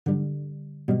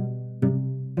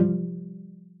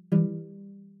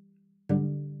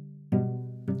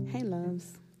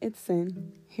loves. It's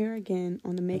Sin, here again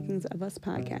on the Makings of Us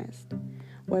podcast.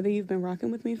 Whether you've been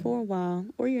rocking with me for a while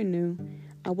or you're new,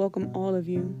 I welcome all of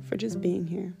you for just being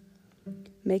here.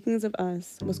 Makings of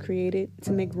Us was created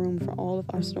to make room for all of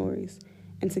our stories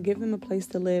and to give them a place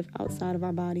to live outside of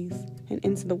our bodies and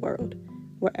into the world,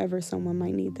 wherever someone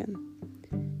might need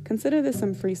them. Consider this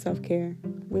some free self-care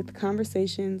with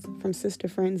conversations from sister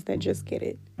friends that just get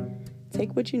it.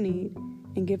 Take what you need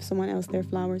and give someone else their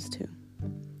flowers too.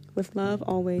 With love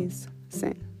always,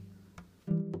 Sin.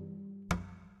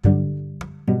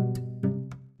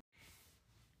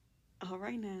 All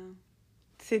right now.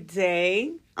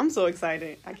 Today, I'm so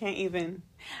excited. I can't even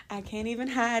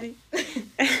hide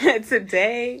it.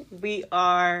 Today, we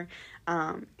are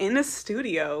in the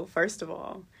studio, first of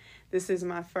all. This is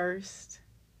my first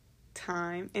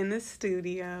time in the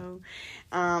studio.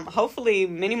 Hopefully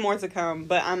many more to come,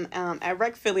 but I'm at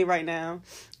Rec Philly right now,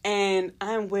 and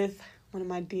I'm with one of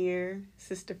my dear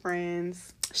sister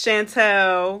friends,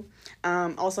 Chantel,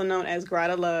 also known as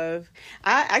Grata Love.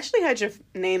 I actually had your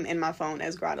name in my phone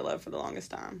as Grata Love for the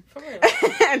longest time. For real?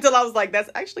 Until I was like, that's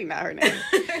actually not her name.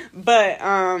 But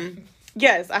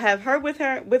yes, I have her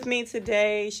with me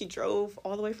today. She drove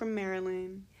all the way from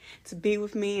Maryland to be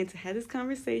with me and to have this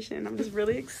conversation. I'm just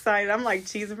really excited. I'm like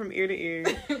cheesing from ear to ear.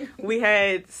 We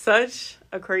had such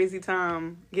a crazy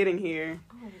time getting here.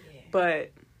 Oh, yeah.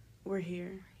 But we're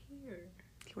here.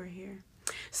 We're here.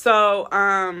 So,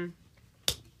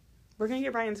 we're going to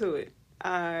get right into it.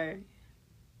 Do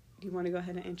you want to go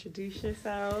ahead and introduce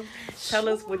yourself? Tell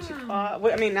us what you are.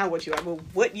 Not what you are, but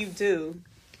what you do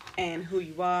and who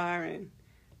you are and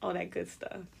all that good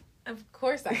stuff. Of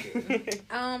course I do.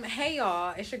 Hey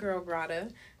y'all, it's your girl Grata.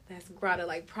 That's Grata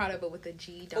like Prada, but with a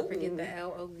G. Don't forget the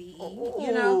Love. Ooh.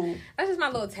 You know, that's just my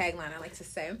little tagline I like to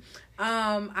say.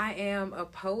 I am a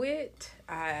poet.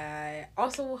 I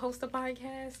also host a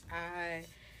podcast. I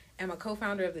am a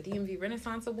co-founder of the DMV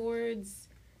Renaissance Awards.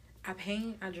 I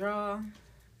paint, I draw,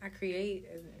 I create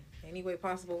in any way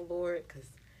possible, Lord, because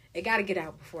it got to get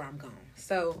out before I'm gone.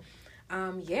 So,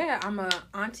 yeah, I'm a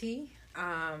auntie.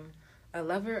 A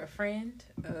lover, a friend,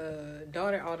 a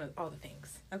daughter, all the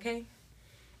things, okay?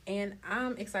 And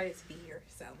I'm excited to be here,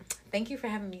 so thank you for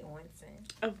having me on, Sin.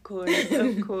 Of course.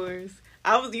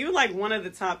 You were like one of the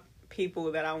top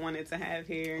people that I wanted to have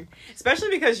here, especially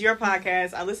because your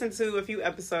podcast, I listened to a few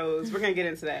episodes. We're going to get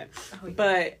into that. Oh, yeah.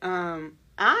 But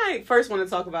I first want to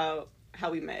talk about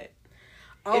how we met.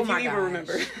 Oh, if my you even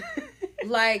remember.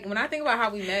 Like, when I think about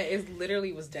how we met, it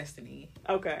literally was destiny.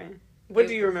 Okay. What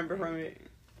do you remember from it?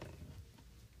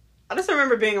 I just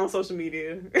remember being on social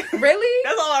media. Really?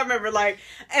 That's all I remember. Like,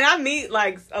 and I meet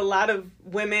like a lot of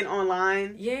women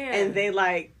online. Yeah. And they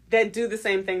like that do the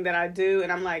same thing that I do, and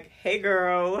I'm like, "Hey,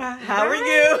 girl, how are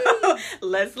you?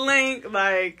 Let's link."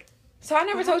 Like, so I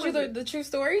never told you the true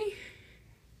story.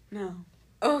 No.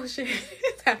 Oh shit!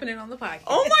 It's happening on the podcast.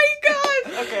 Oh my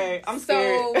god. Okay, I'm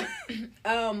scared.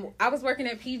 So, I was working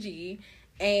at PG.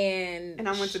 And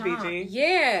I went to PG.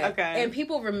 Yeah. Okay. And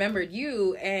people remembered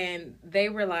you, and they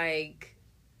were like,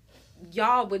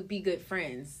 y'all would be good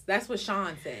friends. That's what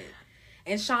Sean said.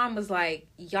 And Sean was like,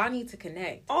 y'all need to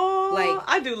connect. Oh, like,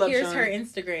 I do love here's Sean. Her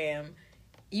Instagram.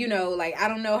 You know, like, I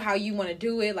don't know how you want to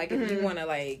do it. Like, if you want to,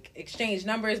 like, exchange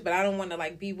numbers, but I don't want to,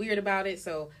 like, be weird about it.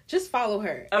 So, just follow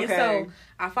her. Okay. And so,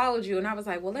 I followed you, and I was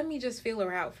like, well, let me just feel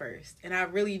her out first. And I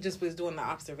really just was doing the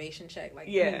observation check. Like,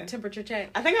 temperature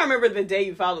check. I think I remember the day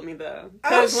you followed me, though.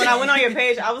 Because when I went on your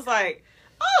page, I was like,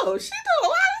 oh, she do a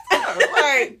lot of stuff.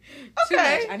 Like, okay. Too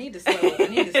much. I need to slow. I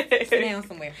need to sit down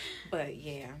somewhere. But,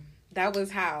 yeah. That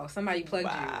was how somebody plugged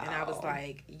you. And I was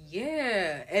like,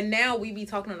 yeah. And now we be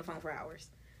talking on the phone for hours.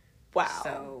 Wow.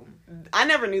 So I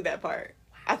never knew that part.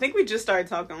 I think we just started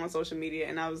talking on social media,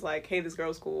 and I was like, hey, this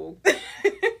girl's cool.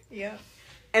 Yeah.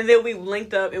 And then we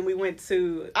linked up and we went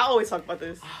to, I always talk about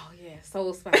this. Oh, yeah.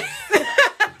 Soul Spice.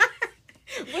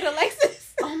 With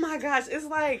Alexis. Oh, my gosh. It's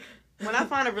like, when I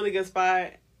find a really good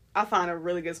spot,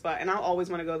 and I always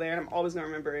want to go there, and I'm always going to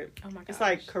remember it. Oh, my gosh. It's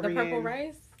like Korean. The purple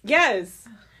rice? Yes.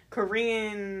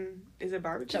 Korean, is it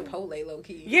barbecue? Chipotle,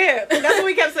 low-key. Yeah, that's what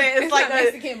we kept saying. It's like not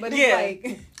Mexican, but it's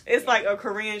like... It's like a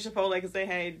Korean Chipotle because they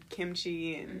had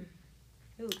kimchi and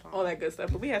all that good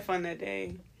stuff. But we had fun that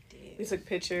day. We took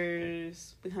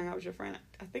pictures. We hung out with your friend.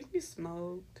 I think we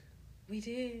smoked. We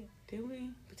did. Did we?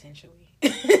 Potentially.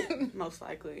 Most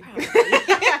likely.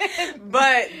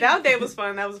 But that day was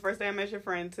fun. That was the first day I met your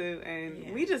friend, too.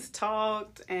 And we just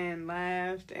talked and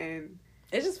laughed and...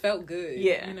 It just felt good.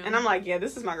 Yeah. You know? And I'm like, yeah,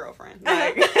 this is my girlfriend.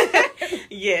 Like,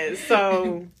 yeah.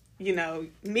 So, you know,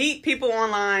 meet people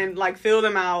online, like, fill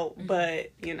them out,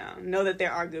 but, you know that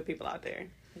there are good people out there.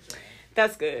 Yeah.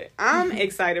 That's good. I'm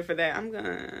excited for that. I'm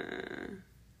gonna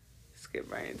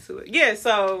skip right into it. Yeah,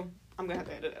 so I'm gonna have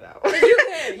to edit that out.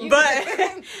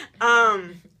 But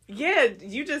yeah,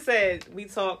 you just said we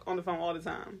talk on the phone all the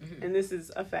time, and this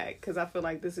is a fact because I feel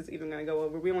like this is even gonna go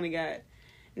over. We only got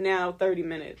now 30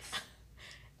 minutes.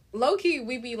 Low key,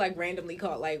 we be like randomly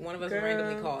called. Like one of us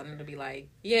randomly called, and it'll be like,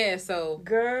 "Yeah, so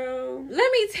girl,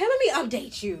 let me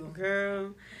update you,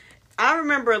 girl." I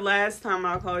remember last time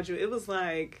I called you, it was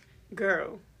like,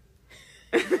 "Girl."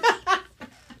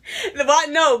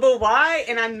 But why?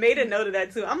 And I made a note of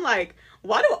that too. I'm like,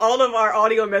 why do all of our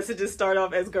audio messages start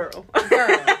off as "girl"?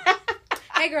 Girl.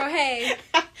 Hey, girl. Hey,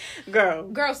 girl.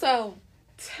 Girl. So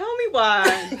tell me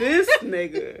why this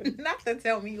nigga. Not to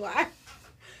tell me why.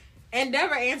 And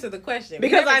never answer the question.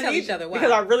 Because I tell each other why.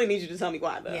 Because I really need you to tell me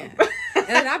why, though. Yeah. And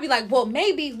then I'll be like, well,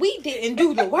 maybe we didn't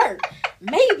do the work.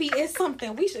 Maybe it's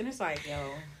something we should. And it's like,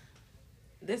 yo,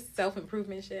 this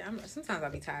self-improvement shit. Sometimes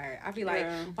I'll be tired. I'll be like,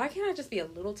 why can't I just be a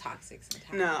little toxic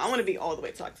sometimes? No, I want to be all the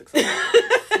way toxic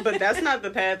sometimes. But that's not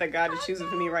the path that God is choosing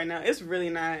for me right now. It's really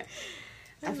not.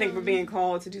 I think we're being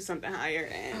called to do something higher,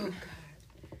 and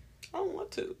I don't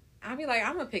want to. I'll be like,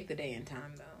 I'm going to pick the day and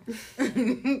time, though.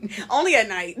 Only at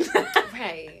night.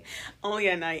 Right. Only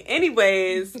at night.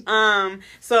 Anyways,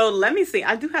 so let me see.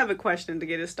 I do have a question to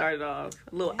get it started off.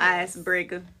 A little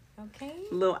icebreaker. Okay.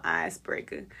 A little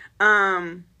icebreaker.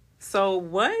 So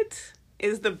what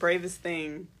is the bravest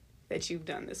thing that you've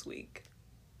done this week?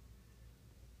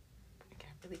 I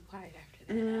got really quiet after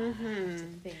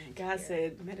that. God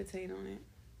said meditate on it.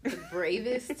 The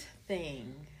bravest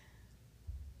thing.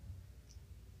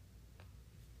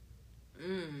 I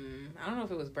don't know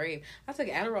if it was brave. I took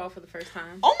Adderall for the first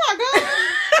time. Oh my God.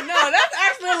 No, that's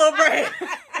actually a little brave.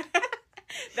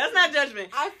 That's not judgment.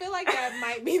 I feel like that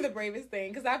might be the bravest thing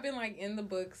because I've been like in the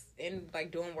books and like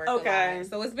doing work a lot.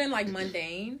 So it's been like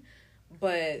mundane,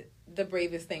 but the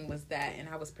bravest thing was that, and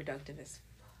I was productive as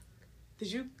fuck.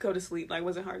 Did you go to sleep? Like,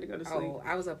 was it hard to go to sleep? Oh,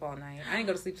 I was up all night. I didn't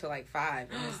go to sleep till like 5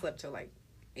 and I slept till like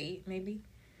 8 maybe.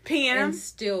 PM? And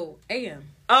still AM.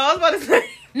 Oh, I was about to say.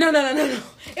 No.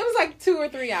 It was like 2 or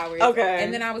 3 hours. Okay.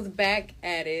 And then I was back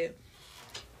at it.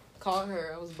 Called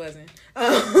her. I was buzzing.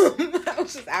 I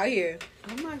was just out here.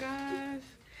 Oh my gosh.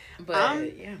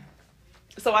 But yeah.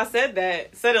 So I said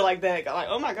it like that. Like,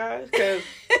 oh my gosh. Because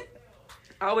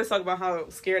I always talk about how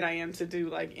scared I am to do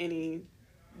like any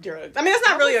drugs. I mean, it's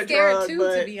not really a drug, too,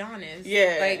 but to be honest.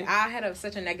 Yeah. Like, I had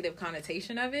such a negative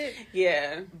connotation of it.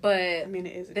 Yeah. But I mean,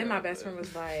 it is. Then my best friend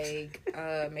was like,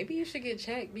 maybe you should get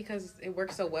checked because it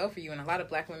works so well for you. And a lot of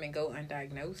black women go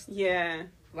undiagnosed. Yeah.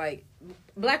 Like,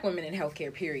 black women in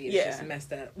healthcare, period, is just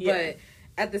messed up. Yeah. But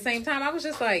at the same time, I was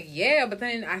just like, yeah. But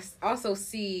then I also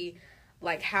see,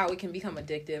 like, how it can become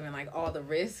addictive and, like, all the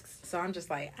risks. So I'm just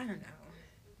like, I don't know.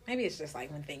 Maybe it's just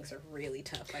like when things are really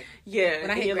tough. Like,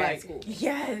 when I hit grad school.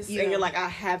 Yes. And you're like, I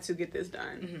have to get this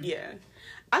done. Mm-hmm. Yeah.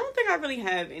 I don't think I really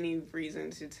have any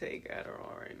reason to take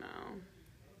Adderall right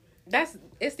now.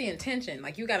 It's the intention.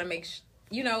 Like, you got to make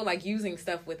like using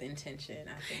stuff with intention,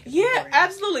 I think. Yeah, important.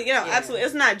 Absolutely. Yeah, absolutely.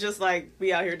 It's not just like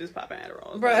we out here just popping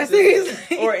Adderall. Bro,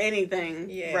 seriously. Or anything,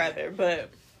 rather. But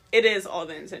it is all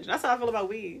the intention. That's how I feel about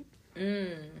weed.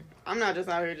 I'm not just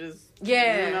out here just... We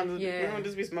don't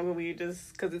just be smoking weed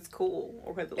just because it's cool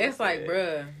or because it's like,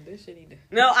 bruh, this shit need to...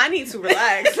 No, I need to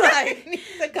relax. Like, needs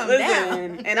to come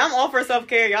down. And I'm all for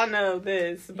self-care. Y'all know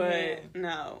this, but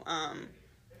no.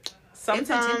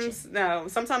 Sometimes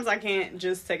I can't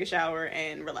just take a shower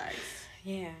and relax.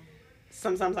 Yeah.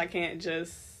 Sometimes I can't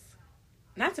just...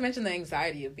 Not to mention the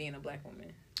anxiety of being a black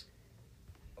woman.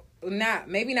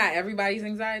 Maybe not everybody's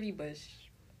anxiety, but...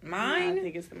 Mine? I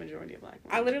think it's the majority of black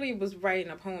women. I literally was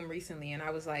writing a poem recently, and I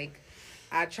was like,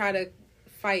 I try to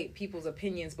fight people's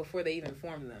opinions before they even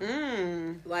form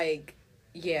them. Like,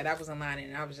 yeah, that was a line,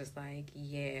 and I was just like,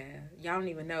 yeah, y'all don't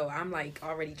even know. I'm, like,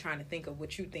 already trying to think of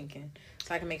what you thinking,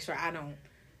 so I can make sure I don't,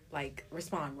 like,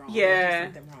 respond wrong. Yeah. Or do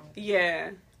something wrong. Yeah.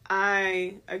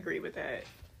 I agree with that.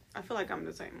 I feel like I'm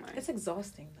the same way. It's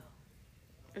exhausting, though.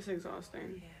 It's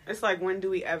exhausting. Yeah. It's like, when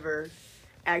do we ever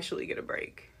actually get a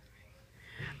break?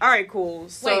 All right, cool.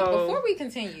 So, wait, before we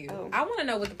continue, I want to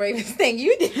know what the bravest thing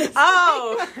you did.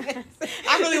 I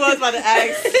really was about to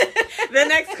ask the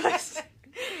next question.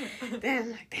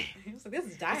 Damn, like, dang. So this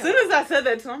is dialogue. As soon as I said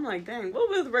that too, I'm like, dang, what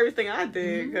was the bravest thing I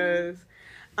did? Because,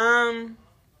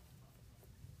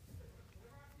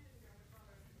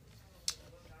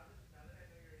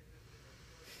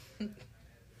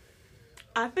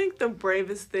 I think the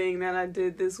bravest thing that I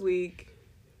did this week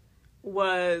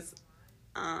was,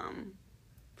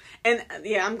 and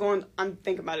yeah, I'm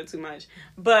thinking about it too much.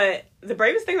 But the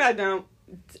bravest thing that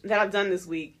that I've done this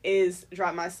week is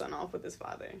drop my son off with his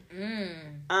father.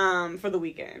 For the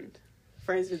weekend,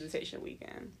 for his visitation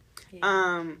weekend.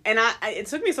 Yeah. And it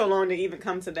took me so long to even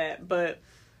come to that, but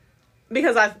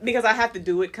because I have to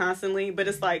do it constantly, but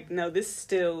it's like, no, this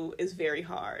still is very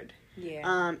hard.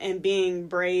 Yeah. And being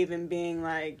brave and being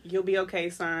like, you'll be okay,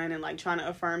 son, and like trying to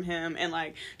affirm him and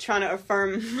like trying to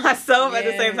affirm myself at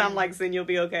the same time, like, son, you'll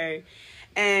be okay.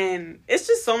 And it's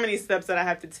just so many steps that I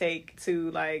have to take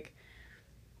to like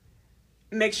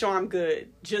make sure I'm good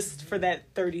just for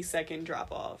that 30-second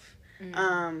drop off.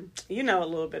 You know a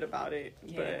little bit about it,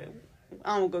 but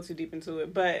I won't go too deep into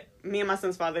it. But me and my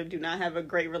son's father do not have a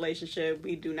great relationship.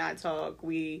 We do not talk.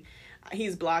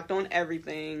 He's blocked on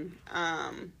everything.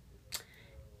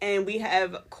 And we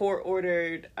have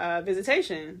court-ordered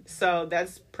visitation. So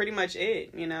that's pretty much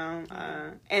it, you know.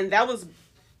 And that was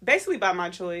basically by my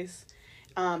choice.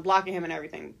 Blocking him and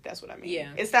everything. That's what I mean. Yeah.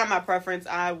 It's not my preference.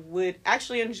 I would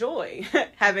actually enjoy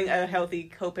having a healthy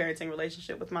co-parenting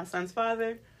relationship with my son's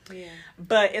father. Yeah.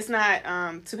 But it's not,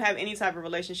 to have any type of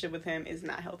relationship with him is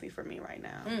not healthy for me right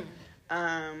now.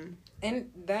 And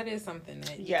that is something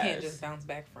that you can't just bounce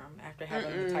back from after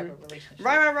having the type of relationship.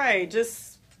 Right.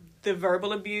 Just the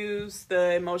verbal abuse,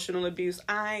 the emotional abuse.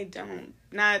 I don't.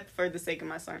 Not for the sake of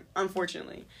my son,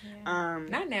 unfortunately. Yeah.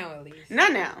 Not now, at least.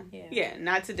 Not now. Yeah,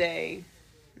 not today.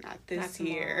 Not this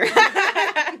year.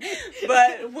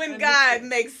 But when God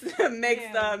makes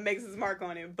his mark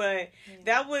on it. But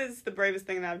that was the bravest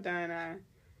thing that I've done.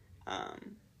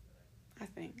 I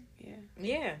think. Yeah.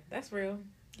 Yeah, that's real.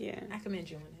 Yeah. I commend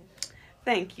you on it.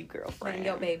 Thank you, girlfriend. And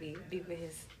your baby be with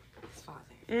his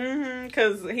father.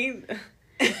 Because he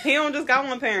don't just got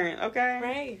one parent,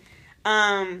 okay?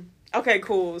 Right. Okay,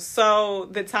 cool. So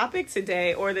the topic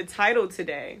today, or the title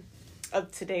today, of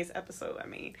today's episode,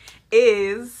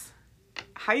 is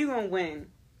how you gonna win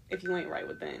if you ain't right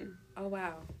within. Oh,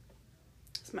 wow.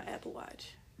 It's my Apple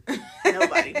Watch.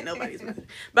 Nobody's messing.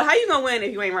 But how you gonna win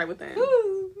if you ain't right within?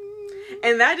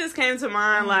 And that just came to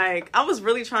mind, like, I was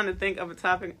really trying to think of a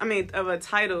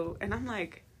title, and I'm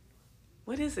like,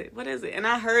 what is it? And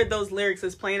I heard those lyrics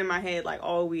is playing in my head, like,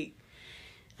 all week.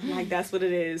 I'm like, that's what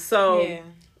it is. So, yeah.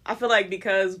 I feel like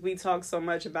because we talk so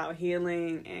much about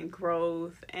healing and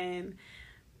growth and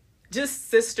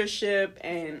just sistership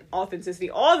and authenticity,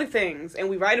 all the things, and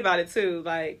we write about it too,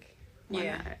 like, why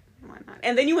not?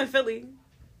 And then you in Philly.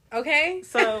 Okay.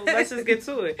 So, let's just get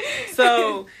to it.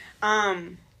 So,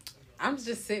 I'm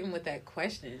just sitting with that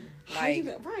question. Like,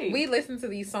 we listen to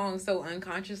these songs so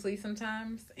unconsciously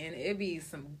sometimes, and it'd be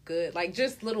some good, like,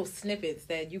 just little snippets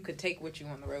that you could take with you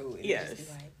on the road. And just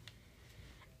be like,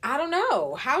 I don't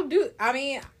know.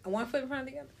 One foot in front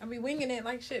of the other. I be winging it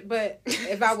like shit. But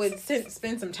if I would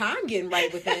spend some time getting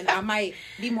right within, I might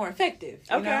be more effective.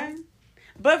 You know?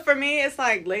 But for me, it's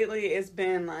like lately it's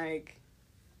been like,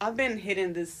 I've been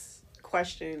hitting this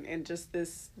question and just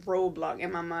this roadblock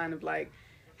in my mind of like,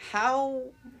 how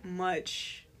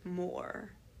much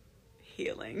more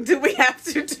healing do we have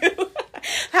to do?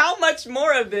 How much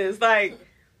more of this? Like,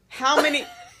 how many...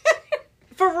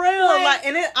 For real, like,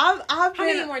 and I've how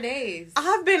many more days?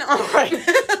 I've been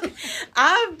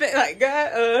I've been like,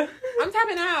 God, I'm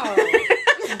tapping out.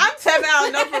 I'm tapping out.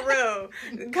 No, for real.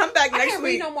 Come back next week. I can't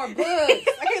read no more books.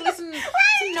 I can't listen to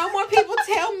no more people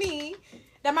tell me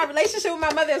that my relationship with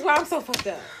my mother is why I'm so fucked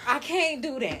up. I can't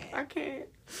do that. I can't.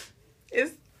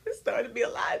 It's starting to be a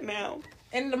lot now.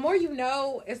 And the more you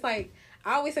know, it's like,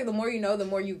 I always say the more you know, the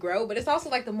more you grow. But it's also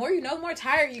like the more you know, the more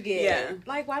tired you get. Yeah.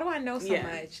 Like, why do I know so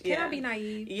much? Can I be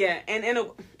naive? Yeah. And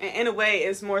in a way,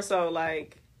 it's more so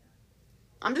like,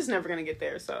 I'm just never going to get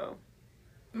there. So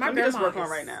my grandma just work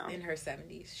on right now. In her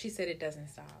 70s. She said it doesn't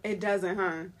stop. It doesn't,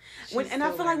 huh? And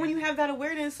I feel like when you have that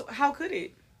awareness, how could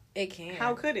it? It can.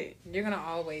 How could it? You're going to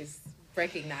always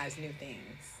recognize new things.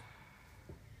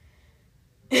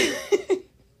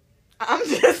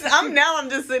 I'm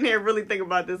just sitting here really thinking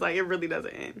about this, like, it really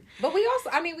doesn't end. But we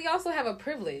also have a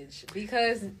privilege,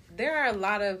 because there are a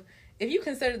lot of, if you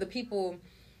consider the people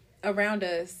around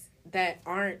us that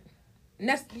aren't,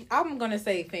 I'm going to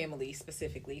say family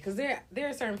specifically, because there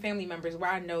are certain family members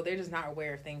where I know they're just not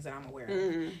aware of things that I'm aware of.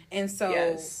 Mm-hmm. And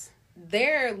so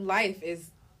their life is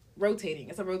rotating.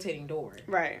 It's a rotating door.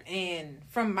 Right. And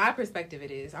from my perspective, it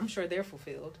is. I'm sure they're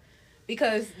fulfilled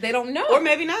because they don't know. Or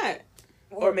maybe not.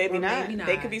 Or maybe not.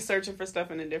 They could be searching for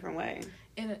stuff in a different way.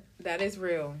 And that is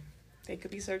real. They could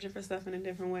be searching for stuff in a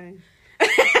different way.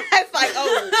 It's like,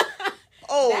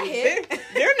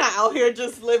 they're not out here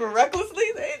just living recklessly.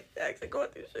 They actually going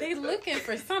through shit. They looking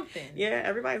for something. Yeah,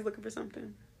 everybody's looking for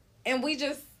something. And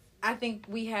I think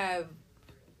we have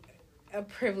a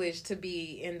privilege to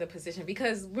be in the position,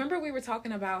 because remember we were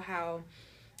talking about how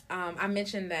I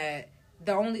mentioned that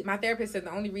my therapist said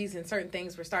the only reason certain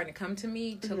things were starting to come to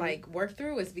me to like work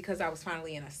through is because I was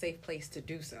finally in a safe place to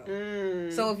do so.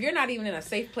 So if you're not even in a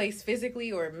safe place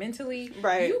physically or mentally,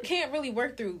 you can't really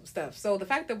work through stuff. So the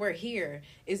fact that we're here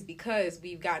is because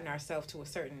we've gotten ourselves to a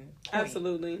certain point.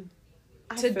 Absolutely.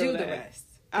 To do the rest.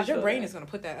 Because your brain is going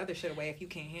to put that other shit away if you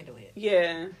can't handle it.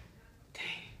 Yeah. Dang.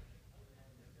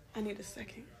 I need a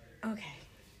second. Okay.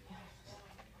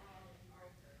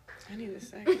 I need a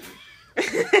second.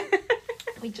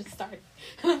 We just started.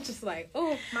 I'm just like,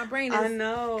 oh, my brain is... I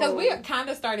know. Because we kind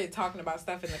of started talking about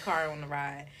stuff in the car on the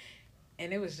ride.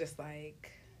 And it was just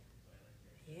like,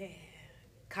 yeah.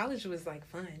 College was like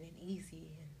fun and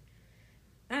easy. And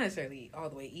not necessarily all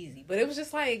the way easy, but it was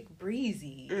just like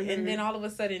breezy. And then all of a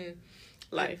sudden,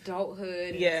 life.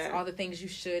 Adulthood. And all the things you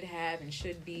should have and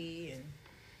should be. And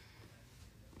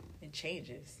it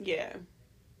changes. Yeah.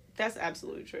 That's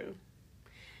absolutely true.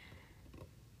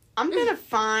 I'm going to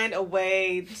find a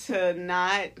way to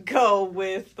not go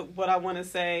with what I want to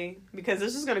say, because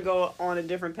it's just going to go on a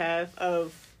different path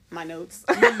of my notes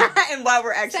and why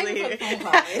we're actually here.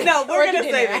 No, we're going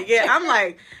to save it. Yeah, I'm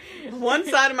like, one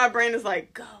side of my brain is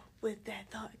like, go with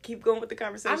that thought. Keep going with the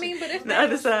conversation. I mean, but if the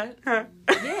other side,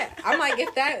 yeah, I'm like,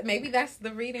 if that, maybe that's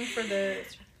the reading for the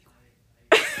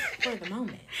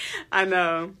moment. I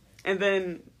know. And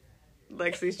then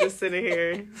Lexi's just sitting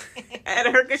here at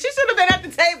her, because she should have been at the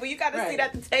table. You got to sit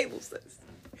at the table, sis.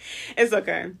 It's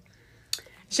okay.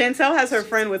 Chantel has her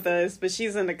friend with us, but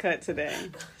she's in the cut today.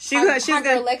 Hot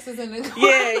girl Lex is in the cut.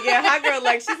 Yeah, hot girl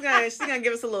Lex. She's gonna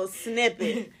give us a little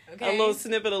snippet, a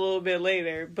little bit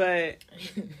later. But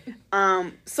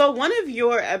so one of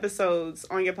your episodes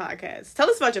on your podcast. Tell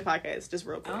us about your podcast, just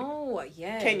real quick. Oh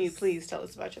yes. Can you please tell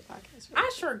us about your podcast?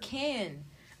 I sure can.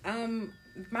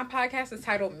 My podcast is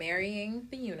titled Marrying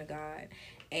the Unigod,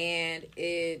 and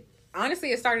it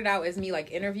started out as me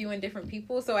like interviewing different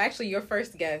people. So actually your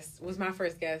first guest was my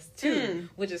first guest too,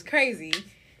 which is crazy.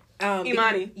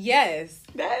 Imani. Yes.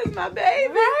 That is my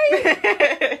baby.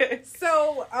 Right?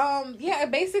 So,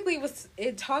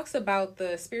 it talks about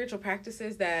the spiritual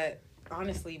practices that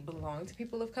honestly belong to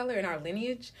people of color in our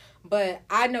lineage. But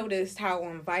I noticed how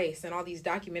on Vice and all these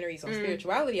documentaries on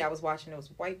spirituality I was watching, it was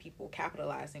white people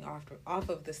capitalizing off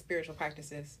of the spiritual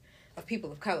practices of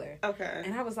people of color. Okay.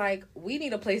 And I was like, we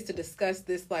need a place to discuss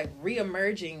this like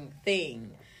re-emerging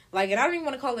thing. Like, and I don't even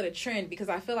want to call it a trend, because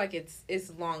I feel like it's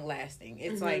long lasting.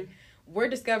 It's like we're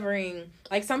discovering,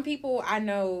 like, some people I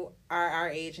know are our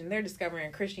age and they're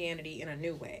discovering Christianity in a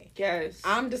new way. Yes.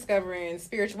 I'm discovering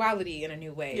spirituality in a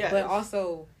new way, but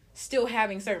also still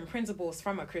having certain principles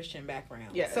from a Christian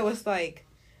background. Yes. So it's like,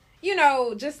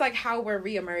 just like how we're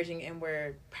re-emerging and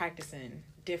we're practicing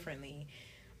differently.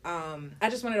 I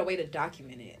just wanted a way to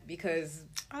document it, because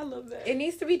I love that. It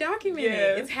needs to be documented.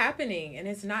 Yeah. It's happening, and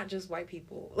it's not just white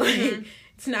people. Like,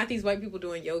 it's not these white people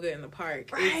doing yoga in the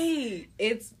park. Right.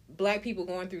 It's Black people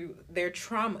going through their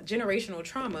trauma, generational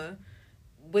trauma,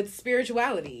 with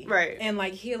spirituality. Right. And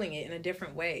like healing it in a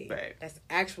different way. Right. That's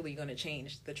actually going to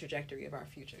change the trajectory of our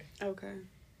future. Okay.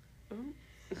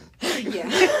 Yeah.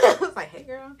 I was like, hey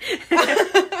girl.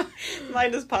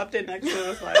 Somebody just popped in next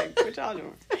to us like, what y'all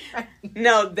doing?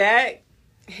 No, that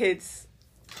hits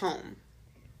home.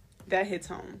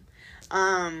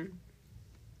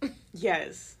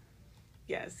 Yes.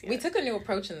 We took a new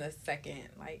approach in the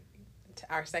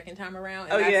our second time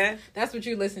around. And that's what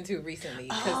you listened to recently,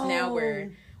 because now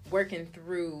we're working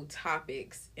through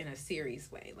topics in a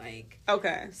serious way. Like,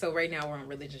 okay, so right now we're on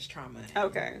religious trauma.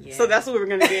 Okay, so that's what we were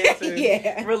gonna get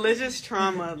into. Religious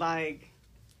trauma. Like,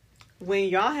 when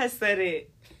y'all had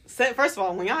first of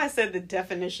all, when y'all had said the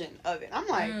definition of it, I'm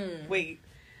like, wait,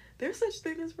 there's such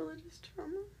thing as religious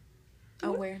trauma?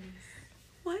 Awareness.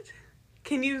 What?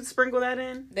 Can you sprinkle that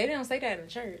in? They don't say that in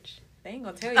church. They ain't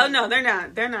gonna tell you. Oh no, they're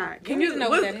not. Can you know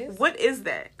what that is? What is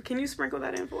that? Can you sprinkle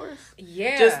that in for us?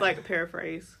 Yeah. Just like a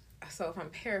paraphrase. So if I'm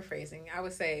paraphrasing, I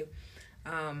would say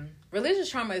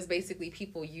religious trauma is basically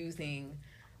people using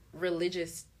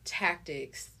religious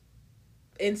tactics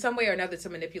in some way or another to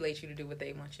manipulate you to do what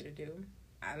they want you to do.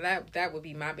 That would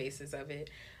be my basis of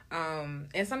it.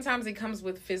 And sometimes it comes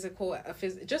with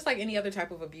just like any other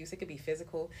type of abuse. It could be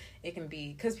physical. It can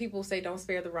be, because people say don't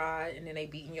spare the rod, and then they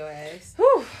beating your ass.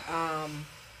 Whew.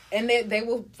 And they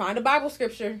will find a Bible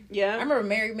scripture. Yeah. I remember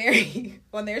Mary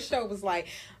on their show was like,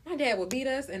 my dad would beat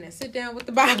us and then sit down with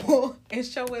the Bible and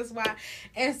show us why.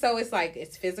 And so it's like,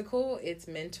 it's physical, it's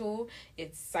mental,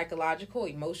 it's psychological,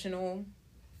 emotional.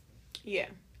 Yeah.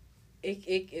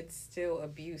 it's still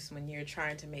abuse when you're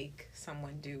trying to make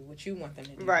someone do what you want them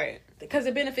to do. Right. Because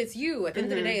it benefits you. At the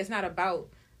end of the day, it's not about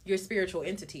your spiritual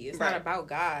entity. It's not about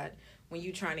God when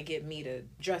you trying to get me to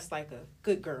dress like a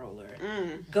good girl or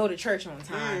go to church on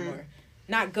time or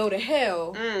not go to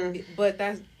hell. But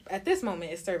that's at this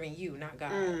moment it's serving you, not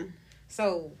God.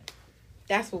 So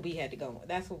that's what we had to go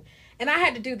with. And I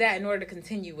had to do that in order to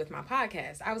continue with my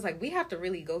podcast. I was like, we have to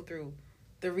really go through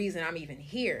the reason I'm even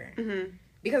here.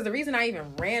 Because the reason I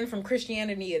even ran from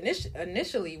Christianity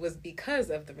initially was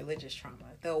because of the religious trauma,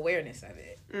 the awareness of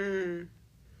it.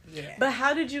 Yeah. But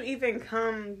how did you even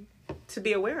come to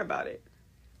be aware about it?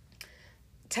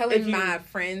 Telling my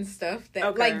friends stuff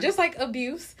that, like, just like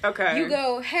abuse. Okay. You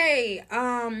go, hey,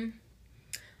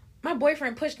 my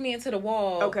boyfriend pushed me into the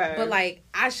wall. Okay. But, like,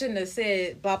 I shouldn't have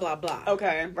said blah, blah, blah.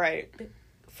 Okay, right.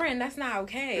 Friend, that's not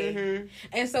okay.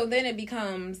 And so then it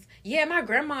becomes, my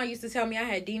grandma used to tell me I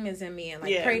had demons in me and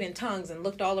like prayed in tongues and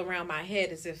looked all around my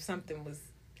head as if something was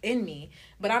in me.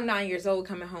 But I'm 9 years old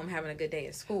coming home having a good day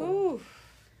at school. Ooh.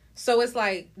 So it's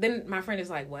like, then my friend is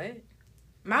like, what?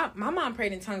 My mom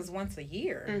prayed in tongues once a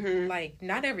year. Like,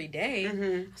 not every day.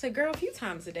 I said, girl, a few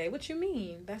times a day. What you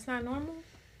mean? That's not normal?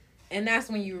 And that's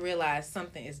when you realize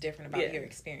something is different about your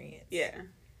experience. Yeah.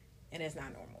 And it's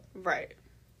not normal. Right.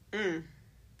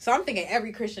 So I'm thinking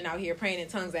every Christian out here praying in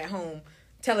tongues at home,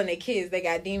 telling their kids they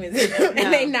got demons in them,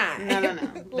 and they not. No.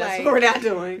 That's like, what we're not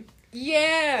doing.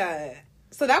 Yeah.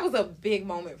 So that was a big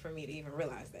moment for me to even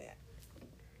realize that.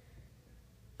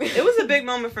 It was a big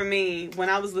moment for me when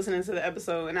I was listening to the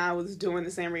episode and I was doing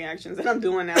the same reactions that I'm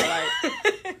doing now.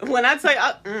 Like, when I tell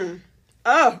you,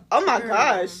 oh my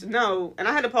gosh, no. And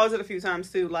I had to pause it a few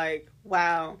times too, like,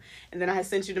 wow. And then I had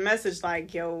sent you the message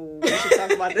like, yo, we should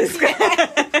talk about this.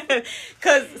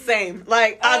 Because same.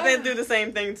 Like, I've been through the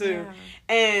same thing too. Yeah.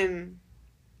 And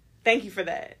thank you for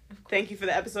that. Thank you for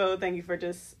the episode. Thank you for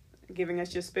just giving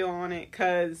us your spill on it.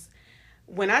 Because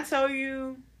when I tell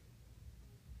you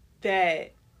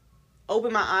that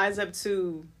opened my eyes up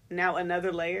to now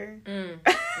another layer.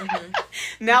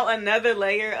 Now another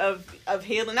layer of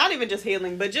healing. Not even just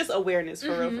healing, but just awareness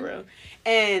for real.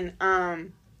 And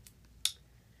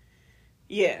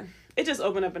it just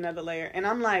opened up another layer. And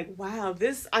I'm like, wow,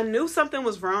 I knew something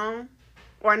was wrong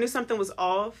or I knew something was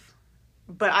off,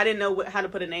 but I didn't know how to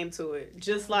put a name to it.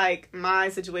 Just like my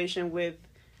situation with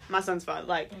my son's father.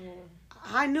 Like,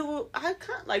 I knew this is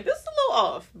a little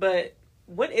off, but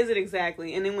what is it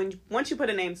exactly? And then once you put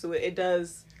a name to it, it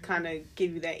does kind of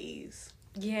give you that ease.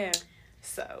 Yeah.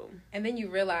 So. And then you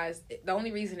realize the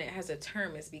only reason it has a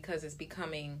term is because it's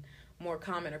becoming more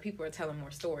common or people are telling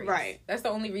more stories. Right. That's the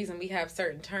only reason we have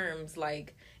certain terms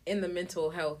like in the mental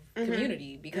health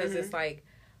community because it's like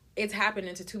it's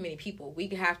happening to too many people. We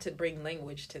have to bring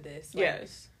language to this. Like,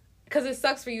 yes. Because it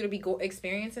sucks for you to be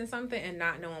experiencing something and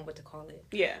not knowing what to call it.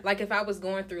 Yeah. Like if I was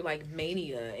going through like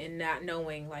mania and not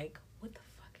knowing like, what the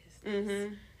fuck is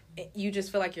this? You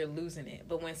just feel like you're losing it.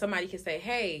 But when somebody can say,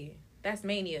 hey, that's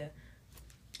mania.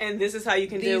 And this is how you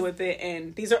can deal with it.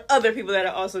 And these are other people that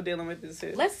are also dealing with this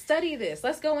too. Let's study this.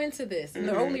 Let's go into this. And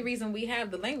the only reason we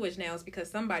have the language now is because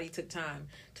somebody took time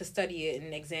to study it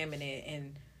and examine it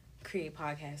and create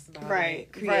podcasts about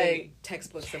it. Create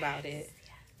textbooks about it.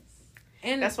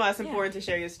 And that's why it's important to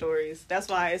share your stories. That's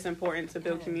why it's important to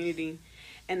build community.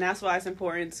 And that's why it's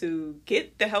important to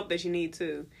get the help that you need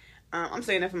to. I'm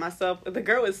saying that for myself. The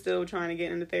girl is still trying to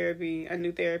get into therapy, a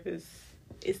new therapist.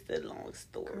 It's a long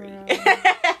story.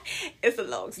 It's a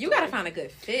long story. You gotta find a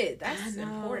good fit. That's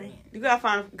important. You gotta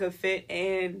find a good fit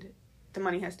and the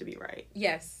money has to be right.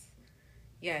 Yes.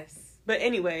 But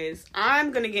anyways,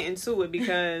 I'm gonna get into it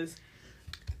because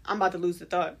I'm about to lose the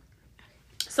thought.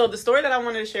 So the story that I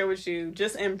wanted to share with you,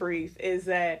 just in brief, is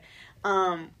that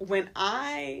when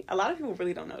a lot of people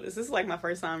really don't know this. This is like my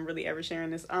first time really ever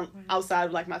sharing this outside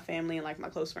of like my family and like my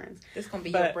close friends. This is gonna be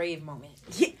your brave moment.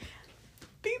 Yeah.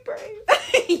 Be brave.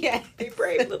 Yeah. Be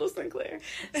brave, little Sinclair.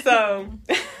 So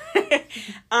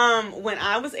when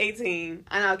I was 18,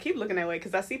 and I'll keep looking that way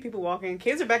because I see people walking.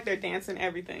 Kids are back there dancing,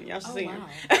 everything. Y'all should see them.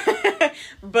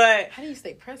 But how do you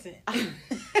stay present?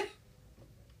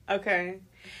 Okay.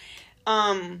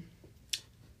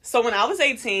 So when I was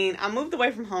 18, I moved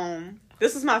away from home.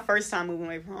 This was my first time moving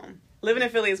away from home. Living in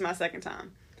Philly is my second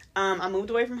time. I moved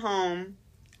away from home.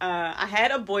 I had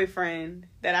a boyfriend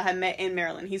that I had met in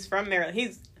Maryland. He's from Maryland.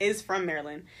 He is from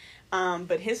Maryland.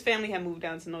 But his family had moved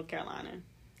down to North Carolina.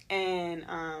 And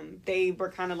they were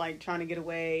kind of like trying to get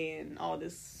away and all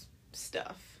this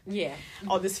stuff. Yeah.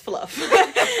 All this fluff.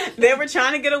 They were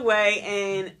trying to get away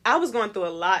and I was going through a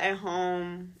lot at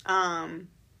home.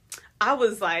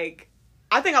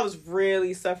 I think I was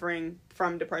really suffering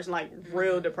from depression, like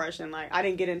real depression. Like I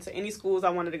didn't get into any schools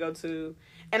I wanted to go to,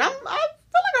 and I feel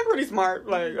like I'm pretty smart.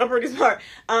 Like I'm pretty smart.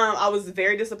 I was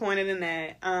very disappointed in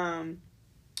that.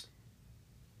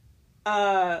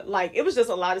 Like it was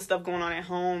just a lot of stuff going on at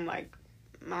home. Like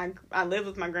I lived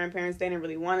with my grandparents. They didn't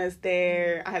really want us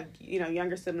there. I have,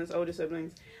 younger siblings, older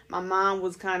siblings. My mom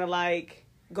was kind of like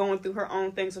going through her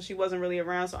own thing, so she wasn't really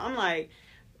around. So I'm like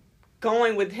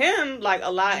going with him like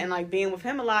a lot and like being with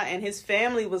him a lot, and his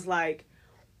family was like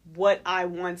what I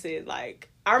wanted. Like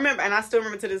I remember, and I still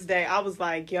remember to this day, I was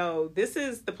like, yo, this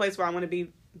is the place where I want to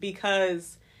be,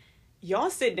 because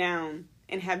y'all sit down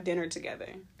and have dinner together.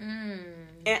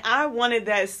 And I wanted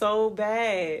that so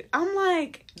bad. I'm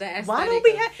like, why don't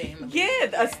we have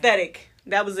the aesthetic.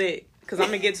 That was it, because I'm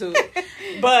gonna get to it.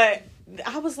 But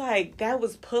I was like, that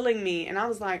was pulling me, and I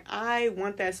was like, I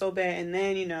want that so bad. And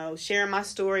then sharing my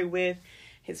story with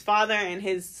his father and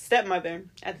his stepmother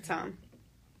at the time,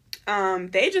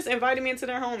 they just invited me into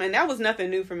their home, and that was nothing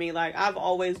new for me. Like I've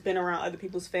always been around other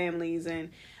people's families, and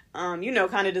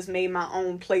kind of just made my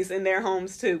own place in their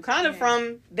homes too. Kind of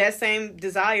from that same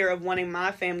desire of wanting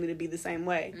my family to be the same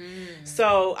way.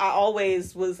 So I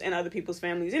always was in other people's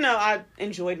families. I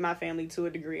enjoyed my family to a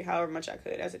degree, however much I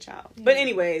could as a child. But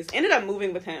anyways, ended up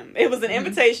moving with him. It was an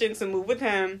invitation to move with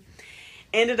him.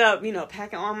 Ended up,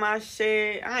 packing all my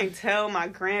shit. I ain't tell my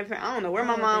grandparents. I don't know where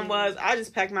my mom was. I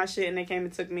just packed my shit and they came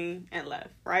and took me and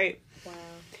left, right? Wow.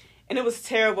 And it was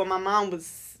terrible. My mom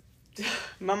was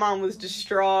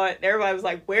distraught. Everybody was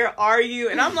like, where are you?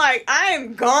 And I'm like, I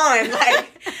am gone.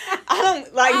 Like, I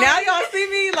don't, like, now y'all see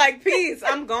me, like, peace,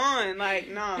 I'm gone. Like,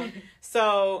 no.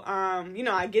 So,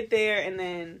 I get there, and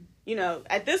then,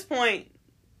 at this point,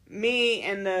 me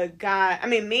and the guy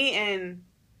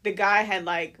had,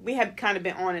 like, we had kind of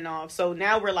been on and off. So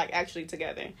now we're, like, actually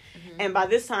together. And by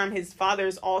this time, his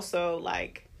father's also,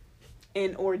 like,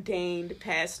 an ordained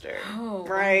pastor,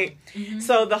 right?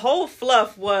 So the whole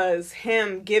fluff was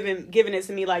him giving it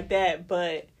to me like that,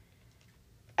 but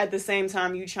at the same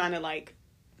time, you trying to like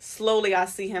slowly, I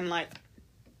see him like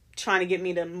trying to get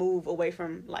me to move away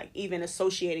from like even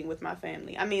associating with my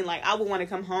family. I mean, like I would want to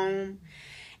come home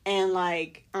and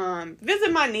like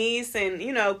visit my niece and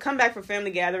come back for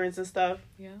family gatherings and stuff.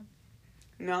 Yeah.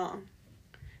 No.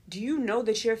 Do you know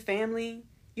that your family,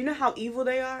 you know how evil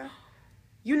they are?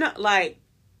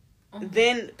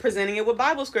 Then presenting it with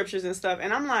Bible scriptures and stuff.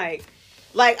 And I'm like,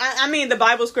 I mean, the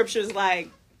Bible scriptures, like,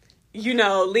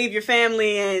 leave your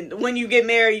family. And when you get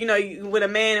married, when a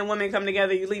man and woman come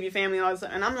together, you leave your family and all this.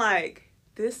 And I'm like,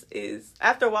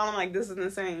 after a while, I'm like, this is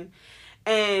insane.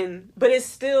 But I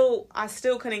still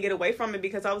couldn't get away from it,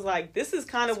 because I was like, this is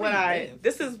kind of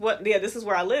this is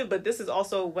where I live. But this is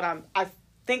also what I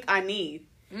think I need.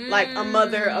 Like a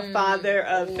mother, a father,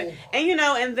 and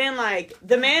and then like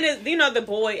the man is, the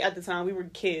boy at the time, we were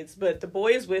kids, but the boy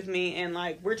is with me, and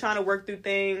like we're trying to work through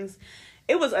things.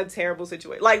 It was a terrible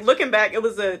situation. Like looking back, it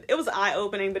was eye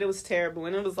opening, but it was terrible,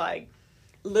 and it was like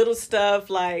little stuff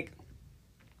like,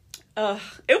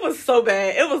 it was so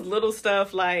bad. It was little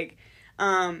stuff like,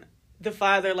 the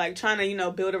father like trying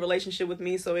to build a relationship with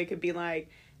me so it could be like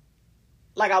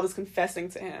I was confessing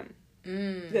to him.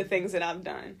 The things that I've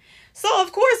done. So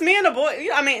of course me and the boy,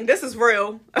 I mean, this is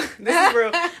real. This is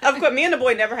real. Of course me and the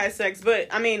boy never had sex, but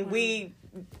I mean we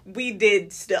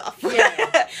did stuff.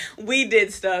 Yeah. We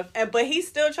did stuff. But he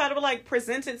still tried to like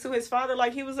present it to his father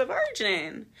like he was a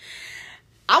virgin.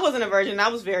 I wasn't a virgin. I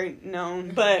was very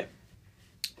known, but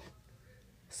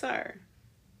sir,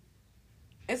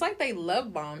 it's like they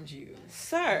love bombed you,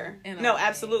 sir. No,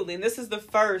 absolutely. And this is the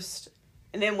first.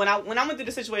 And then when I went through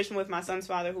the situation with my son's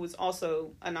father, who was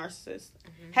also a narcissist,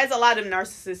 has a lot of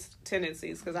narcissist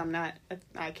tendencies, because I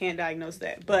can't diagnose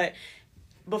that. But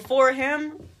before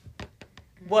him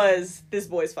was this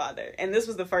boy's father. And this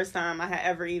was the first time I had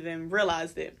ever even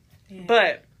realized it. Yeah.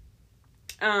 But,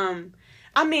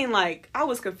 I mean, like, I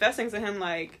was confessing to him,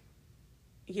 like,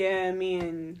 yeah, me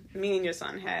and your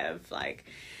son have, like,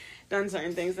 done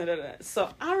certain things. So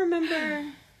I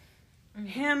remember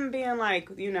him being like,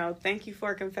 thank you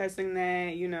for confessing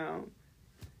that,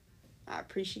 I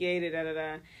appreciate it,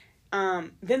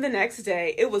 Then the next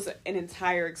day, it was an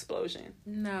entire explosion.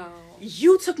 No.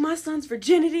 You took my son's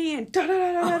virginity and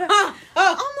da-da-da-da-da.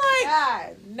 I'm like,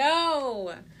 God,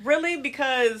 no. Really?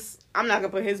 Because I'm not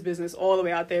going to put his business all the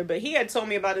way out there, but he had told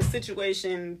me about a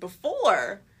situation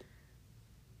before.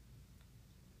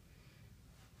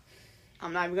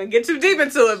 I'm not even going to get too deep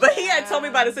into it, but he had told me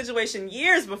about a situation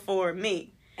years before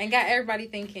me. And got everybody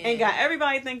thinking. You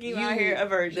out here a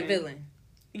virgin. The villain.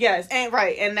 Yes, and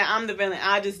right, and now I'm the villain.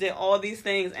 I just did all these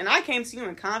things, and I came to you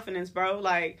in confidence, bro.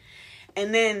 Like,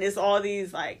 And then it's all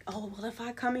these like, oh, well, if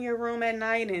I come in your room at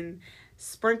night and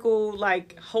sprinkle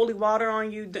like holy water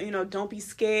on you, you know, don't be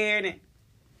scared. And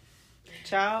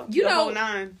child, you the know, whole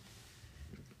nine.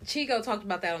 Chico talked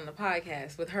about that on the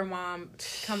podcast with her mom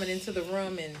coming into the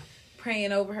room and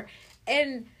praying over her.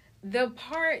 And the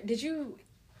part,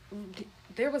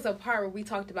 there was a part where we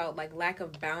talked about like lack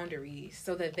of boundaries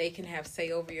so that they can have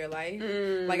say over your life.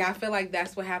 Like, I feel like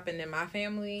that's what happened in my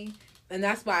family. And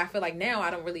that's why I feel like now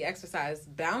I don't really exercise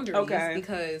boundaries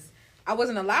because I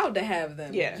wasn't allowed to have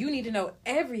them. Yeah. You need to know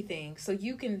everything so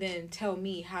you can then tell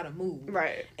me how to move.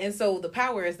 Right. And so the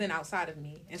power is then outside of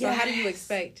me. And so how do you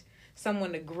expect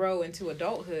someone to grow into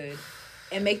adulthood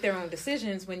and make their own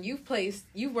decisions when you've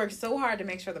worked so hard to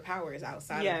make sure the power is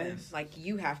outside of them? Like,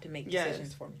 you have to make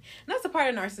decisions for me. And that's a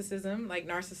part of narcissism. Like,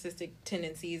 narcissistic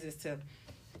tendencies is to,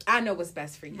 I know what's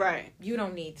best for you. Right. You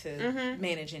don't need to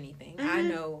manage anything. I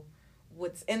know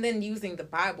and then using the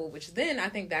Bible, which then I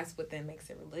think that's what then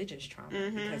makes it religious trauma,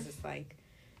 because it's like,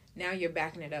 now you're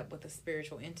backing it up with a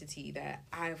spiritual entity that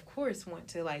I, of course, want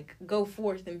to like go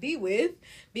forth and be with,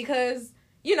 because,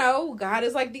 you know, God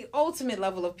is like the ultimate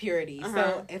level of purity.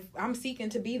 So if I'm seeking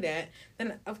to be that,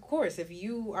 then of course, if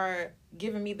you are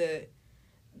giving me the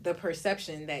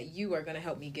perception that you are going to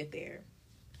help me get there,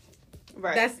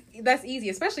 right? That's easy,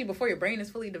 especially before your brain is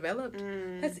fully developed.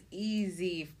 That's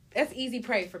easy. That's easy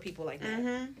prey for people like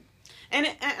that. And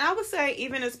I would say,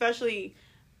 even especially,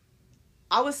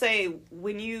 I would say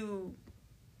when you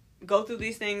go through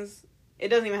these things, it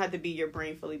doesn't even have to be your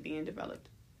brain fully being developed.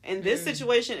 In this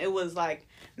situation, it was like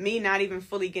me not even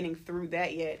fully getting through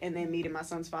that yet, and then meeting my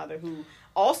son's father, who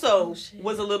also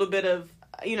was a little bit of,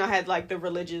 you know, had like the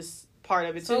religious part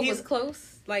of it. So it was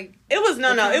close? Like, it was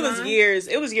it was years.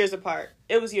 It was years apart.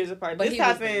 But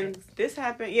this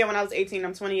happened, when I was 18.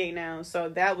 I'm 28 now. So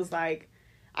that was like,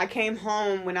 I came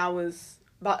home when I was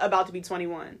about to be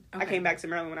 21. Okay. I came back to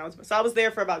Maryland when I was, so I was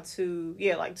there for about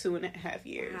 2.5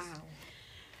 years. Wow.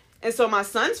 And so my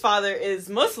son's father is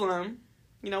Muslim.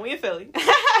 You know, we in Philly.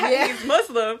 He's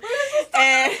Muslim.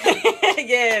 And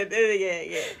yeah.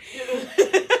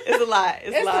 It's a lot.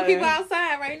 It's a lot. Some people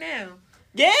outside right now.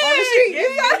 Yeah. On the street.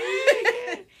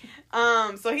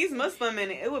 So he's Muslim, and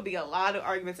it would be a lot of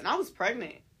arguments. And I was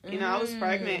pregnant. You know, I was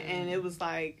pregnant, and it was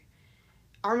like,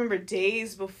 I remember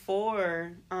days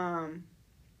before I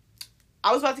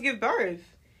was about to give birth,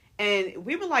 and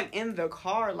we were like in the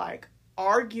car, like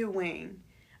arguing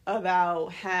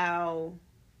about how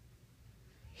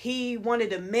he wanted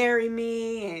to marry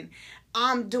me, and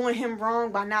I'm doing him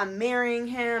wrong by not marrying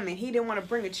him, and he didn't want to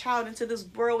bring a child into this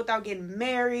world without getting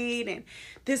married, and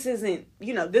this is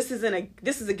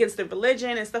against the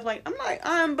religion and stuff like. I'm like,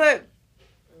 but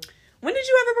when did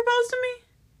you ever propose to me?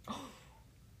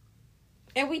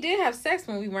 And we did have sex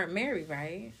when we weren't married,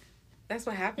 right? That's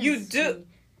what happens. You do.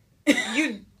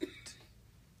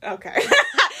 Okay.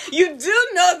 You do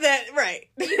know that, right?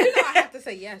 You do know I have to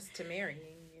say yes to marrying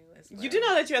you as well. You do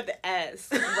know that you have to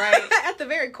ask, right? At the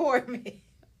very core of me.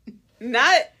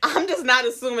 I'm just not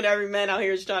assuming every man out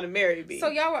here is trying to marry me. So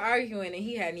y'all were arguing and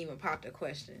he hadn't even popped a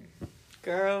question.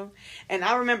 Girl. And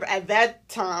I remember at that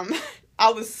time,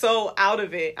 I was so out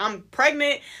of it. I'm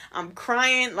pregnant. I'm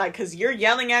crying, like, because you're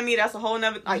yelling at me. That's a whole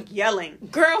nother, like, yelling.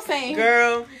 Girl saying.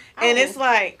 Girl. And it's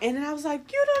like, and then I was like,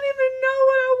 you don't even know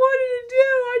what I wanted to do.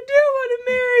 I do want to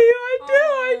marry you. I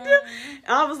do.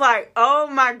 And I was like, oh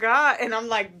my God. And I'm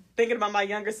like thinking about my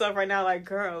younger self right now, like,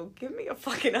 girl, give me a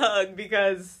fucking hug,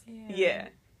 because, yeah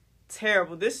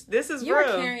terrible. This is You're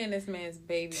real. You're carrying this man's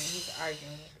baby and he's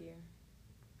arguing with you.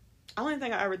 I don't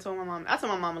think I ever told my mom. I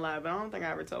told my mom a lot, but I don't think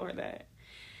I ever told her that.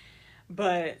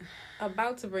 But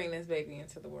about to bring this baby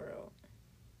into the world.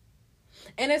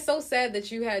 And it's so sad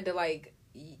that you had to, like,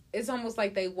 it's almost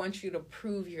like they want you to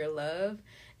prove your love.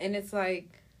 And it's like,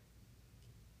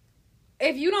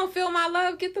 if you don't feel my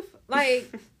love, get the,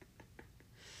 like,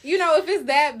 you know, if it's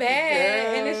that bad.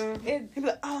 Girl. And it's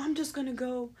like, oh, I'm gonna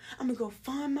go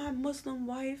find my Muslim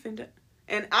wife. And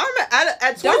I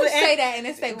remember, don't say that and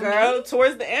then stay with girl, me.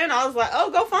 Towards the end, I was like,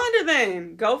 oh, go find her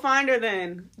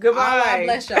then. Goodbye. Allah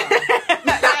bless y'all.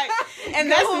 And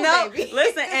that's no, baby.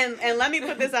 Listen, and let me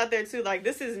put this out there too. Like,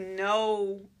 this is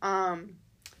no, I'm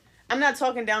not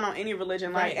talking down on any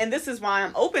religion. Like, right. And this is why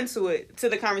I'm open to it, to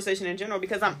the conversation in general,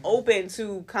 because I'm open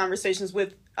to conversations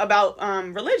about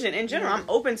religion in general. I'm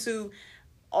open to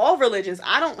all religions.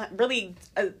 I don't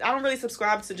really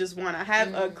subscribe to just one. I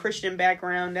have a Christian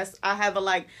background. I have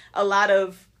a lot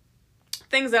of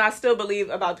things that I still believe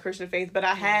about the Christian faith, but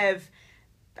I have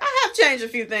changed a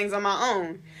few things on my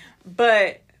own.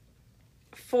 But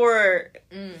for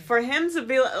him to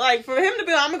be like, I'm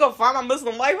gonna go find my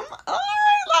Muslim wife, I'm like, all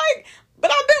right, like,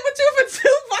 but I've been with you for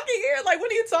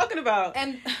about?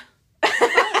 And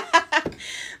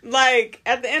like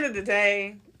at the end of the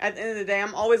day,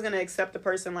 I'm always gonna accept the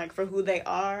person like for who they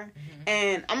are,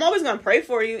 and I'm always gonna pray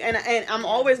for you, and I'm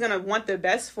always gonna want the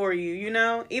best for you. You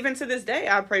know, even to this day,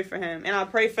 I pray for him, and I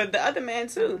pray for the other man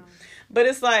too. But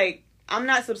it's like I'm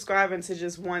not subscribing to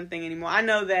just one thing anymore. I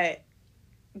know that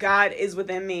God is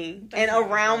within me and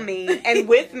around me and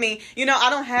with me. You know, I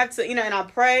don't have to. You know, and I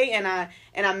pray and I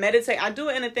meditate. I do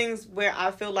it in the things where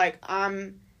I feel like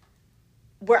I'm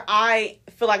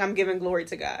giving glory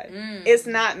to God. It's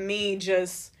not me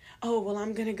just, oh, well,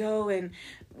 I'm going to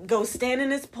go stand in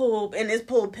this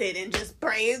pulpit and just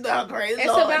praise God, praise it's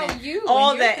Lord. It's about you.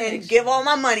 All that connection. And give all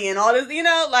my money and all this, you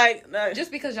know, like.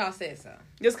 Just because y'all said so.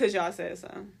 Just because y'all said so.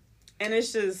 And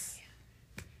it's just.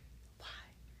 Why?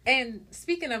 And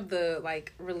speaking of the,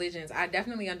 like, religions, I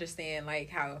definitely understand, like,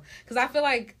 how. Because I feel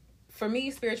like, for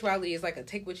me, spirituality is like a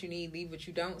take what you need, leave what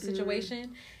you don't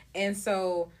situation. And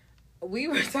so we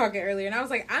were talking earlier, and I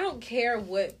was like, I don't care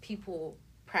what people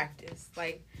practice.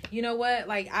 Like, you know what?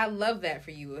 Like, I love that for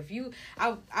you. If you,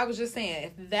 I was just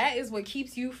saying, if that is what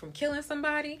keeps you from killing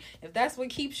somebody, if that's what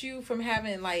keeps you from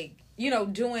having, like, you know,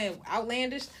 doing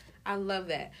outlandish, I love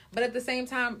that. But at the same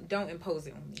time, don't impose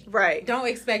it on me. Right. Don't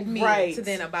expect me to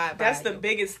then abide by it. That's the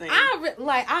biggest thing.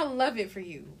 I love it for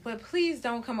you. But please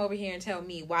don't come over here and tell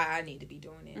me why I need to be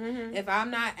doing it. If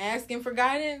I'm not asking for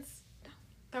guidance,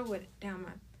 don't throw it down my...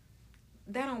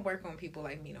 That don't work on people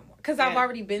like me no more. Because I've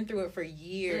already been through it for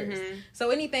years.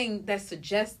 So anything that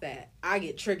suggests that, I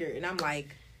get triggered. And I'm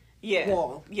like,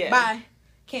 wall. Yeah. Bye.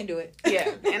 Can't do it.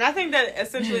 Yeah. And I think that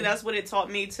essentially that's what it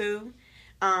taught me too.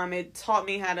 It taught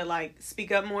me how to like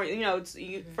speak up more. You know,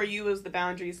 for you it was the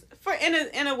boundaries.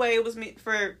 In a way it was me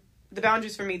for the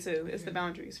boundaries for me too. It's the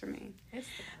boundaries for me.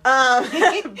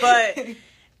 But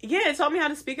yeah, it taught me how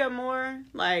to speak up more.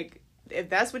 Like if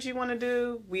that's what you want to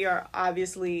do, we are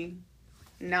obviously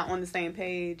not on the same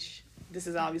page. This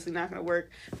is obviously not going to work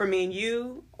for me and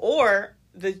you, or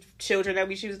the children that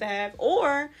we choose to have,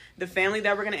 or the family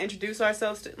that we're going to introduce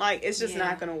ourselves to. Like, it's just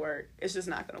not going to work. It's just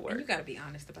not going to work. And you got to be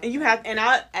honest about it. And you have, and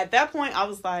I, at that point, I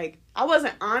was like, I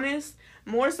wasn't honest,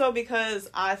 more so because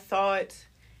I thought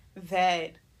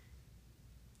that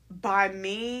by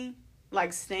me,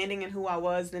 like, standing in who I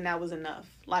was, then that was enough.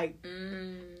 Like,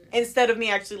 instead of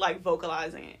me actually, like,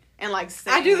 vocalizing it. And like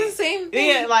saying, I do the same thing.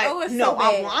 Yeah, like no,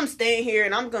 I'm staying here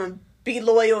and I'm gonna be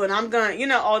loyal and I'm gonna, you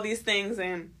know, all these things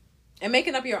and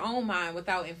making up your own mind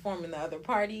without informing the other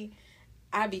party.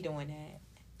 I be doing that.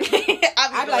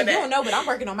 I'd be like, you don't know, but I'm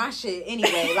working on my shit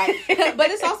anyway. Like,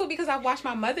 but it's also because I've watched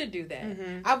my mother do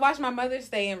that. I've watched my mother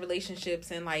stay in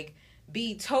relationships and like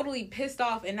be totally pissed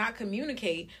off and not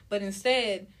communicate, but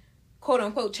instead, quote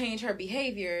unquote, change her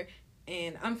behavior.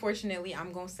 And unfortunately,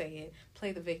 I'm gonna say it,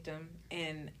 play the victim.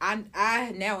 And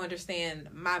I now understand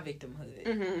my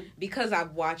victimhood because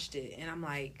I've watched it, and I'm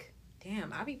like,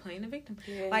 damn, I be playing the victim.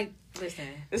 Yeah. Like, listen,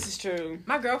 this is true.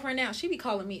 My girlfriend now, she be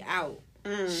calling me out.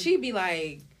 She be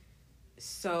like,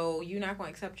 so you not gonna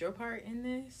accept your part in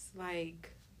this?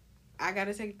 Like, I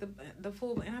gotta take the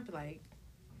full, and I be like,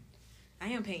 I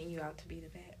am painting you out to be the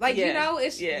bad. Like, you know,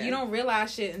 it's you don't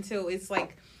realize shit until it's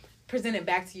like presented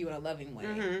back to you in a loving way.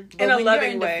 But in a when loving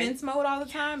you're in way. Defense mode all the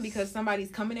time because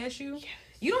somebody's coming at you,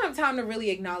 you don't have time to really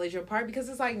acknowledge your part because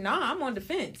it's like, nah, I'm on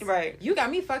defense. Right. You got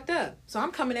me fucked up. So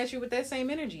I'm coming at you with that same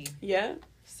energy. Yeah.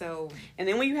 So. And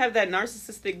then when you have that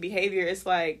narcissistic behavior, it's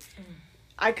like,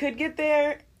 I could get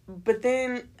there, but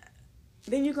then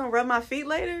you're going to rub my feet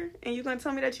later and you're going to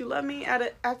tell me that you love me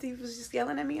after you was just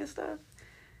yelling at me and stuff.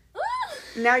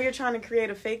 Now you're trying to create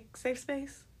a fake safe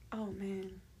space? Oh,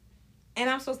 man. And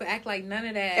I'm supposed to act like none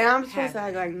of that And I'm supposed to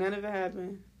act like none of it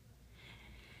happened.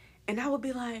 And I would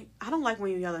be like, I don't like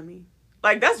when you yell at me.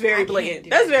 Like, that's very blatant.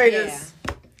 That's very just...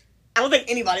 I don't think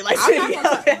anybody likes to yell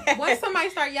at. Once somebody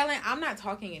start yelling, I'm not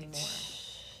talking anymore.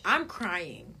 I'm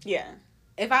crying. Yeah.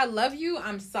 If I love you,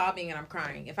 I'm sobbing and I'm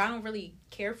crying. If I don't really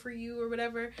care for you or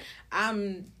whatever, I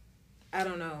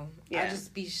don't know. I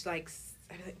just be like,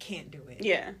 I can't do it.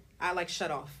 Yeah. I like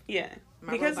shut off. Yeah.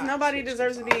 Because nobody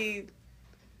deserves to be...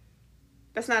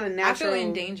 That's not a natural... I feel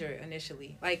in danger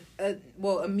initially. Like,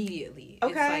 immediately.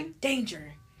 Okay. It's like,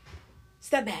 danger.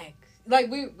 Step back. Like,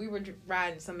 we were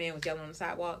riding, some man was yelling on the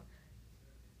sidewalk.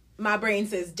 My brain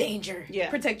says, danger. Yeah.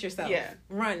 Protect yourself. Yeah.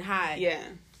 Run, hide. Yeah.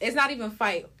 It's not even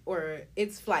fight or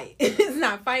it's flight. It's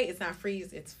not fight, it's not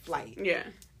freeze, it's flight. Yeah.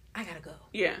 I gotta go.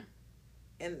 Yeah.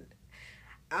 And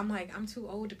I'm like, I'm too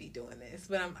old to be doing this.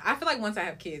 But I feel like once I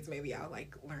have kids, maybe I'll,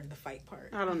 like, learn the fight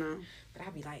part. I don't know. But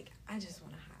I'll be like, I just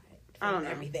want to hide. I don't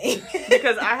know. Everything.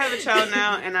 Because I have a child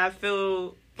now, and I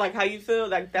feel like how you feel,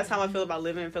 like that's how I feel about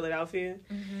living in Philadelphia.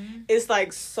 It's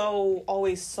like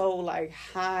always so like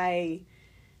high.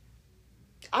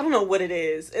 I don't know what it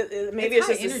is. Maybe it's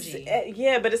just energy.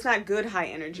 Yeah, but it's not good high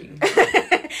energy.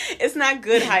 It's not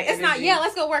good high energy. It's not. Yeah,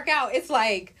 let's go work out. It's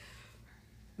like,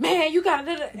 man, you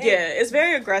gotta. Yeah, it's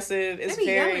very aggressive. It's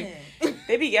yelling.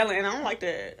 They be yelling, and I don't like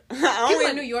that. People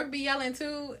in New York be yelling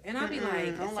too, and I'll be like,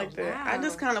 I don't like that. Loud. I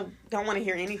just kind of don't want to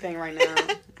hear anything right now.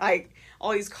 Like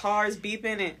all these cars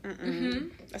beeping,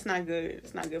 and that's not good.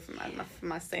 It's not good for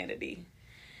my sanity.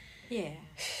 Yeah,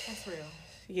 that's real.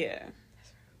 Yeah,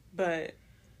 but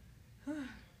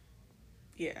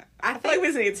yeah, I feel like we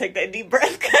just need to take that deep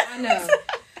breath. I know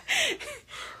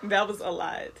that was a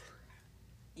lot.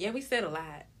 Yeah, we said a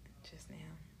lot just now.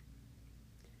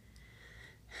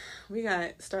 We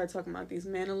got to start talking about these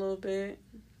men a little bit.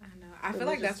 I know. I feel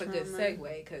like that's a good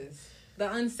segue because the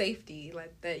unsafety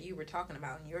like that you were talking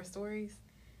about in your stories.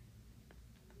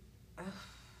 Oh,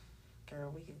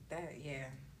 girl,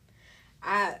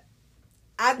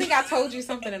 I think I told you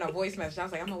something in a voice message. I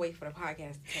was like, I'm gonna wait for the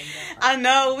podcast to tell you that. I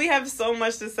know we have so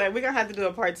much to say. We're gonna have to do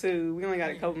a part 2. We only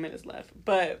got a couple minutes left,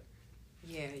 but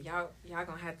yeah, y'all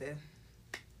gonna have to.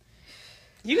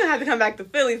 You're going to have to come back to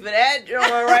Philly for that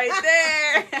drama right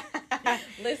there.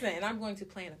 Listen, and I'm going to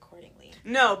plan accordingly.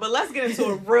 No, but let's get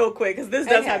into it real quick, because this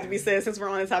does have to be said since we're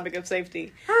on the topic of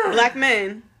safety. Black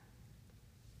men,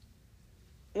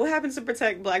 what happens to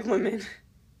protect black women?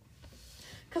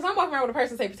 Because I'm walking around with a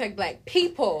person say protect black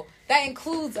people. That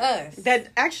includes us. That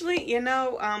actually,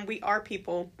 we are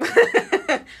people.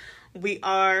 We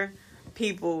are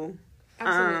people.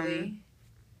 Absolutely.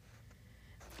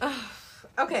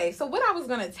 Okay, so what I was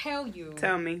going to tell you.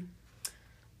 Tell me.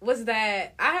 Was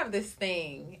that I have this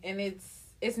thing, and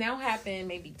it's now happened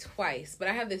maybe twice, but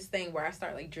I have this thing where I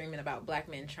start, like, dreaming about black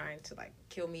men trying to, like,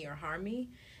 kill me or harm me.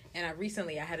 And I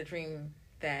had a dream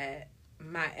that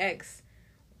my ex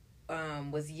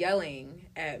was yelling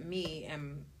at me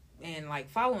and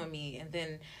like, following me. And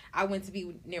then I went to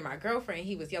be near my girlfriend.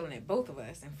 He was yelling at both of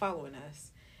us and following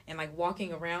us. And, like,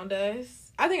 walking around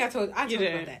us. I think I told you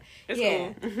about that. It's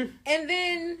yeah. Cool. And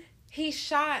then he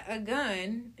shot a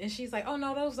gun. And she's like, oh,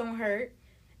 no, those don't hurt.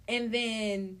 And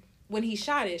then when he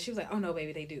shot it, she was like, oh, no,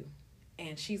 baby, they do.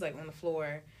 And she's, like, on the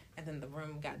floor. And then the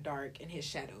room got dark. And his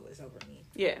shadow is over me.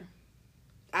 Yeah.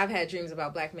 I've had dreams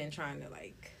about black men trying to,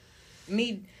 like...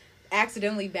 Me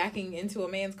accidentally backing into a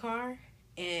man's car.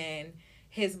 And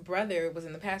his brother was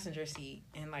in the passenger seat.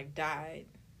 And, like, died.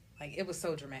 Like, it was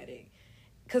so dramatic.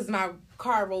 Because my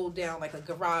car rolled down, like, a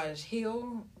garage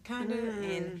hill, kind of.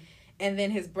 And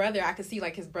then his brother, I could see,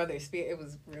 like, his brother's spirit. It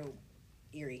was real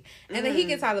eerie. And then he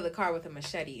gets out of the car with a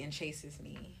machete and chases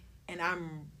me. And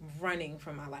I'm running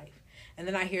for my life. And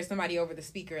then I hear somebody over the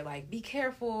speaker, like, be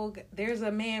careful. There's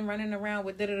a man running around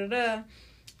with da-da-da-da.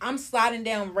 I'm sliding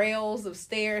down rails of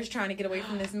stairs trying to get away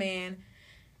from this man.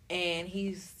 And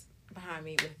he's behind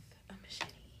me with a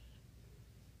machete.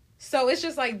 So it's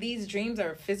just, like, these dreams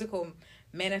are physical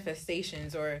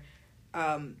manifestations or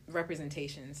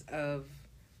representations of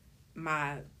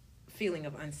my feeling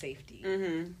of unsafety.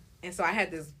 And so I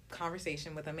had this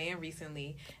conversation with a man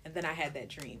recently, and then I had that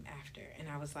dream after, and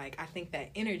I was like, I think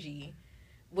that energy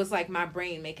was like my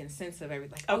brain making sense of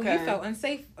everything. Like, oh, you felt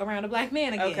unsafe around a black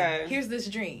man again. Here's this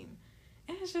dream.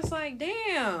 And it's just like,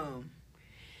 damn.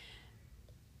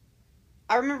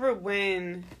 I remember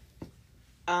when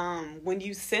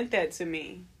you sent that to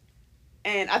me.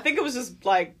 And I think it was just,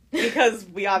 like, because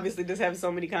we obviously just have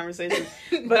so many conversations.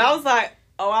 But I was like,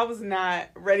 oh, I was not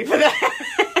ready for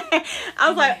that. I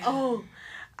was like,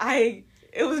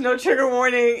 it was no trigger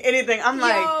warning, anything. I'm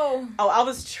like, I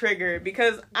was triggered.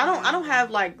 Because I don't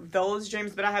have, like, those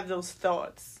dreams, but I have those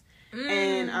thoughts.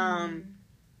 And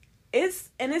it's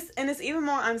even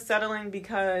more unsettling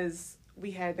because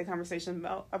we had the conversation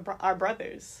about our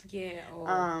brothers.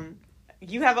 Yeah.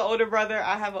 You have an older brother,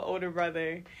 I have an older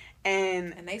brother.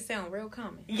 And they sound real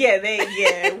common.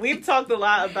 Yeah, we've talked a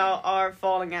lot about our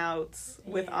falling outs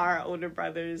with our older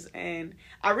brothers, and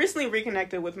I recently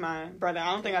reconnected with my brother.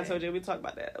 I don't think I told you. We talked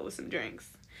about that with some drinks.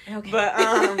 Okay. But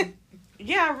I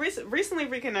recently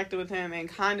reconnected with him and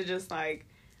kind of just like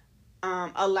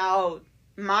allowed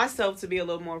myself to be a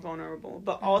little more vulnerable,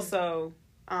 but also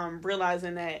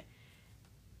realizing that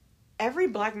every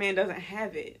black man doesn't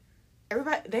have it.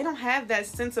 Everybody, they don't have that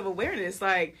sense of awareness,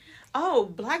 like, oh,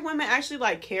 black women actually,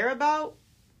 like, care about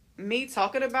me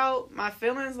talking about my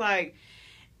feelings. Like,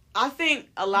 I think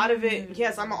a lot of it,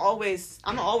 yes, I'm always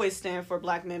stand for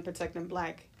black men protecting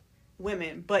black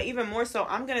women. But even more so,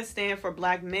 I'm going to stand for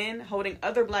black men holding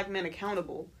other black men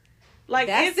accountable. Like,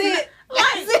 that's it.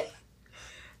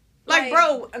 Like, like,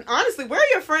 bro, honestly, where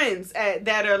are your friends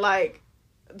that are like,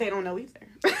 they don't know either?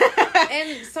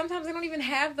 And sometimes they don't even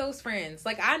have those friends.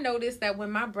 Like, I noticed that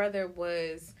when my brother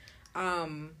was,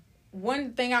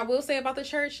 one thing I will say about the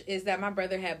church is that my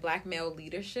brother had black male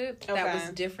leadership that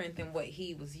was different than what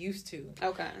he was used to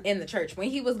in the church. When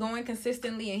he was going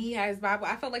consistently and he had his Bible,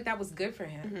 I felt like that was good for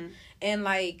him. Mm-hmm. And,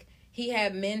 like, he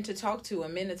had men to talk to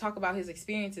and men to talk about his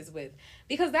experiences with.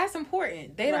 Because that's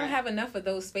important. They don't have enough of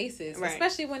those spaces. Right.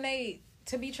 Especially when they,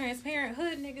 to be transparent,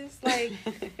 hood niggas, like,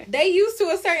 they used to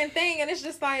a certain thing and it's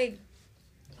just like,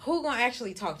 who gonna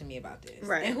actually talk to me about this?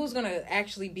 Right. And who's gonna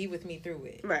actually be with me through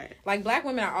it? Right. Like, black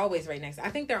women are always right next. I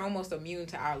think they're almost immune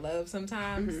to our love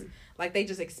sometimes. Mm-hmm. Like, they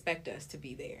just expect us to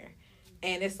be there.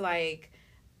 And it's like,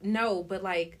 no, but,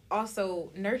 like,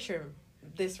 also nurture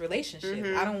this relationship.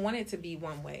 Mm-hmm. I don't want it to be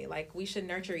one way. Like, we should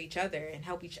nurture each other and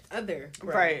help each other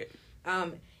grow. Right.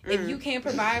 If you can't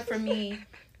provide for me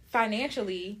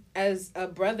financially as a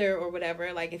brother or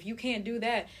whatever, like, if you can't do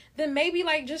that, then maybe,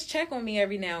 like, just check on me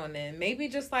every now and then. Maybe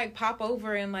just, like, pop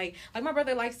over and, like my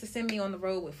brother likes to send me on the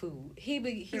road with food. He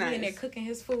be in there cooking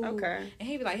his food. Okay. And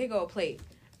he'd be like, here go a plate.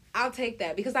 I'll take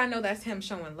that because I know that's him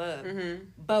showing love. Mm-hmm.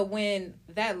 But when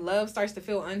that love starts to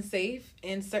feel unsafe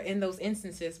in those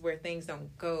instances where things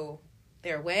don't go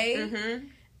their way, mm-hmm.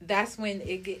 that's when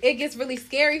it gets really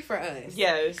scary for us.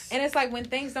 Yes. And it's like, when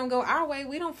things don't go our way,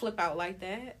 we don't flip out like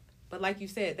that. But like you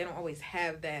said, they don't always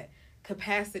have that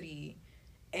capacity.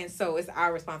 And so it's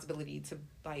our responsibility to,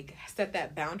 like, set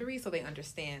that boundary so they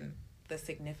understand the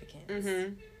significance.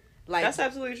 Mm-hmm. Like, that's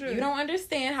absolutely true. You don't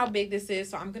understand how big this is,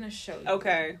 so I'm going to show you.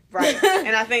 Okay, right.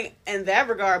 And I think in that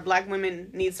regard, black women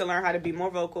need to learn how to be more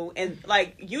vocal and,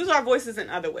 like, use our voices in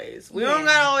other ways. We don't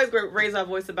got to always raise our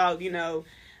voice about, you know,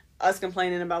 us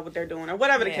complaining about what they're doing or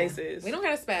whatever the case is. We don't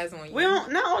got to spaz on you. We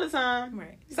don't, not all the time.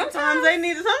 Right. Sometimes they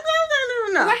need to, sometimes they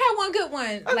don't know. I had one good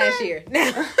one last year.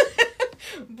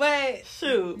 But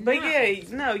shoot, but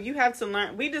you have to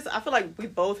learn. I feel like we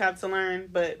both have to learn,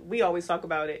 but we always talk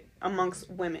about it amongst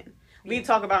women. We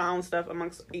talk about our own stuff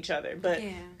amongst each other, but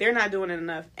they're not doing it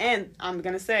enough. And I'm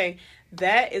going to say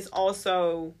that is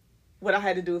also what I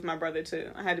had to do with my brother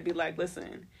too. I had to be like,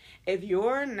 listen, if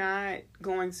you're not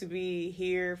going to be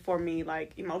here for me,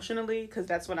 like, emotionally, because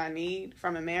that's what I need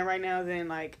from a man right now, then,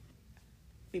 like,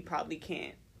 we probably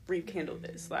can't rekindle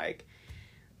this. Like,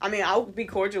 I mean, I'll be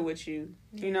cordial with you,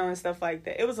 you know, and stuff like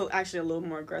that. It was actually a little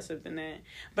more aggressive than that.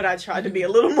 But I tried to be a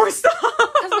little more soft.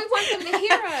 Because we want them to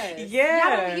hear us. Yeah.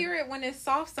 Y'all don't hear it when it's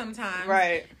soft sometimes.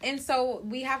 Right. And so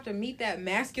we have to meet that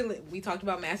masculine. We talked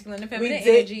about masculine and feminine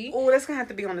energy. Oh, that's going to have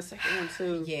to be on the second one,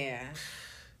 too. Yeah.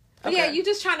 Okay. Yeah, you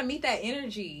just trying to meet that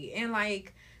energy. And,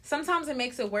 like, sometimes it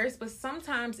makes it worse, but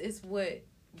sometimes it's what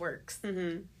works.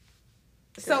 Mm-hmm.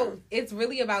 So it's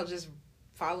really about just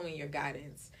following your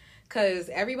guidance. Because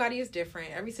everybody is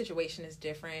different. Every situation is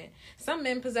different. Some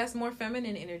men possess more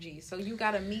feminine energy. So you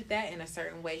got to meet that in a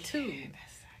certain way, too. Yeah,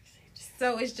 that's actually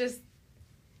so it's just,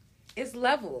 it's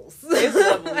levels. It's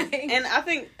levels. Like, and I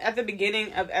think at the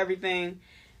beginning of everything,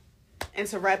 and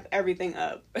to wrap everything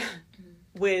up,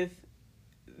 with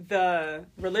the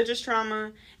religious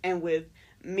trauma and with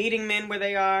meeting men where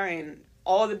they are and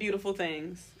all the beautiful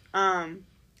things,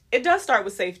 it does start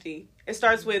with safety. It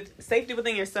starts with safety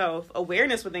within yourself,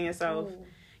 awareness within yourself. Ooh.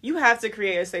 You have to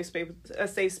create a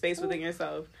safe space within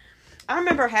yourself. I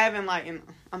remember having, like, and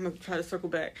I'm going to try to circle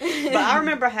back, but I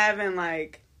remember having,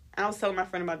 like, I was telling my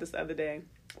friend about this the other day,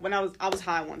 when I was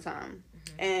high one time,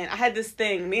 and I had this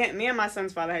thing, me and my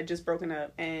son's father had just broken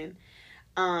up, and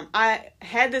I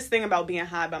had this thing about being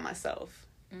high by myself.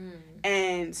 Mm.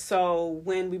 And so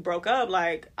when we broke up,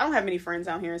 like, I don't have many friends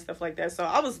out here and stuff like that, so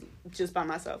I was just by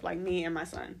myself, like, me and my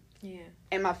son. Yeah.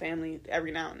 And my family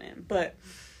every now and then. But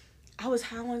I was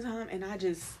high one time and I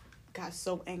just got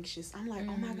so anxious. I'm like,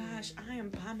 oh my gosh, I am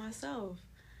by myself.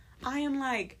 I am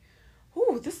like,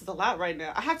 ooh, this is a lot right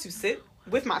now. I have to sit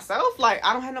with myself. Like,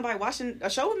 I don't have nobody watching a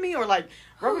show with me or, like,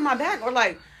 rubbing my back or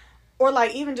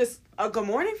like even just a good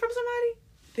morning from somebody.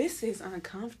 This is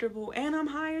uncomfortable and I'm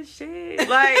high as shit.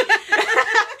 Like,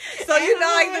 so, you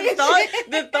know, like,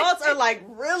 the thoughts are, like,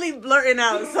 really blurting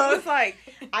out. So it's like,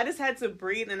 I just had to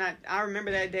breathe. And I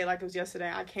remember that day like it was yesterday.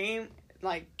 I came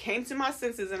to my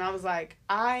senses and I was like,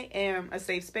 I am a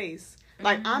safe space.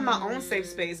 Like, I'm my own safe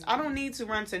space. I don't need to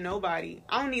run to nobody.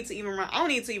 I don't need to even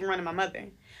run to my mother.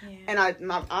 Yeah. And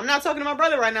I'm not talking to my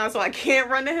brother right now, so I can't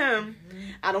run to him. Mm-hmm.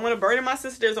 I don't want to burden my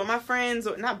sisters or my friends,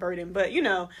 or not burden, but, you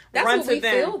know, that's run to them. That's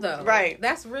what we feel, though. Right.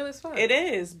 That's real as fuck. It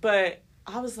is, but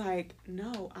I was like,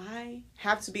 no, I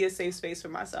have to be a safe space for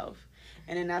myself.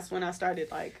 And then that's when I started,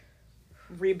 like,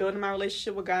 rebuilding my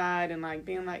relationship with God and, like,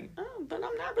 being like, oh, but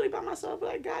I'm not really by myself, but,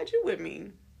 like, God, you with me.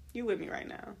 You with me right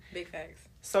now. Big facts.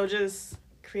 So just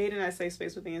creating that safe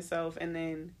space within yourself, and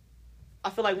then I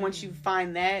feel like once you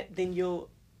find that, then you'll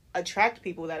attract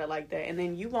people that are like that, and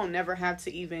then you won't never have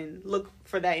to even look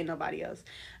for that in nobody else.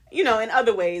 In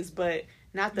other ways, but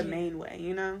not the main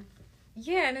way,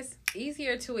 Yeah, and it's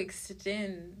easier to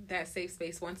extend that safe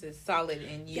space once it's solid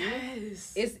in you.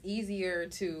 Yes. It's easier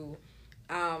to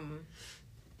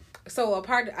so a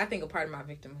part of my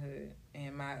victimhood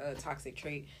and my toxic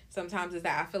trait sometimes is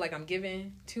that I feel like I'm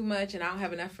giving too much and I don't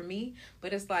have enough for me.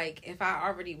 But it's like, if I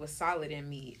already was solid in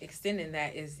me, extending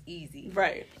that is easy.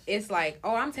 Right. It's like,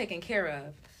 oh, I'm taken care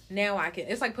of. Now I can,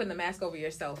 it's like putting the mask over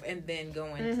yourself and then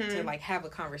going to like have a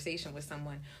conversation with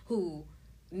someone who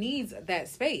needs that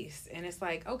space. And it's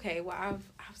like, okay, well, I've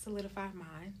solidified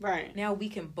mine. Right. Now we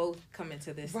can both come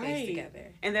into this space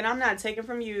together. And then I'm not taking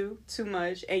from you too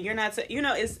much, and you're not,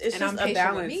 it's and just I'm a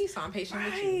balance. With me, so I'm patient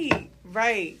with you.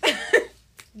 Right.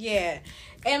 Yeah.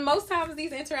 And most times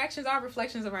these interactions are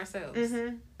reflections of ourselves.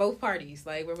 Mm-hmm. Both parties.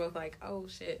 Like, we're both like, oh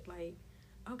shit, like,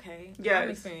 okay, yes. I'm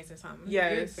experiencing something.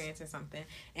 Yes. You're experiencing something.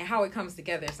 And how it comes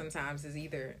together sometimes is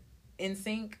either in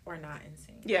sync or not in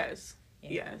sync. Yes. Yeah.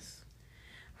 Yes.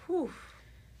 Whew.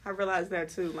 I realized that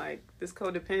too. Like, this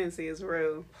codependency is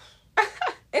real.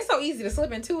 It's so easy to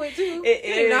slip into it too. You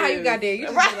don't know how you got there. You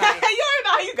just right. Be like, you already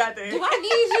know how you got there. Do I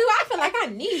need you? I feel like I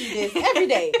need this every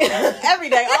day. Every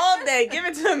day, all day. Give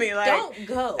it to me. Like, don't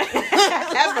go.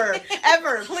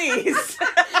 ever, please.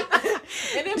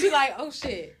 And then be like, oh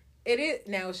shit. It is.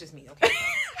 Now it's just me. Okay.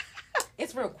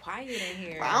 It's real quiet in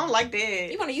here. Well, I don't like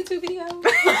that. You want a YouTube video?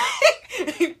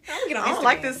 I don't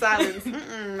like this silence.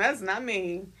 That's not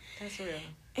me. That's real.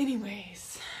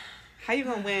 Anyways, how you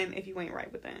gonna win if you ain't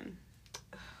right within?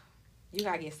 You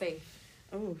gotta get safe.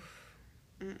 Oof.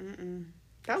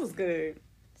 That was good.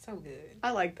 So good.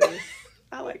 I like this.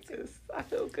 I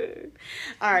feel good.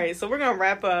 All right, so we're gonna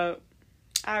wrap up.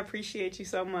 I appreciate you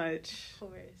so much. Of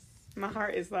course. My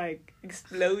heart is like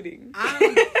exploding.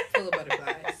 I'm full of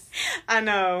butterflies. I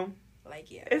know.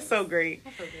 Like, yeah. It's so great. I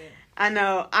feel good. I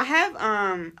know. I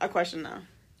have a question though.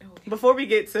 Okay. Before we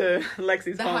get to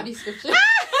Lexi's the phone. hot description.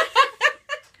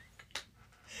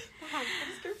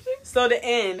 So to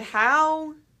end,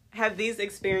 how have these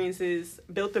experiences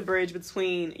built the bridge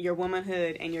between your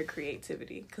womanhood and your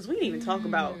creativity? Because we didn't even talk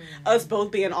about us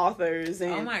both being authors.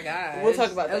 And oh my god, we'll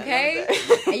talk about that. Okay.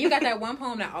 And you got that one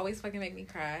poem that always fucking make me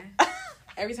cry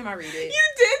every time I read it. You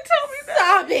did tell me that.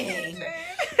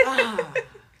 Sobbing.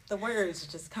 The words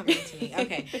are just coming to me.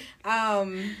 Okay.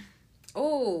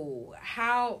 Oh,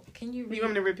 how can you read? You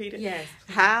want me to repeat it? Yes.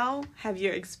 How have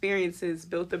your experiences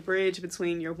built the bridge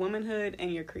between your womanhood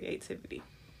and your creativity?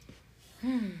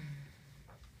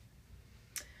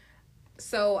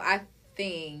 So I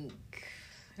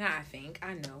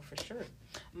know for sure,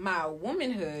 my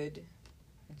womanhood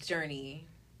journey,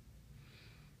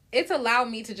 it's allowed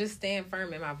me to just stand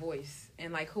firm in my voice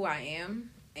and like who I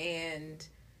am, and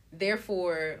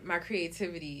therefore my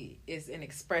creativity is an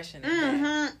expression of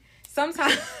that.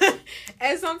 Sometimes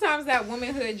that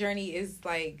womanhood journey is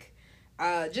like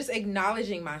just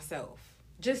acknowledging myself,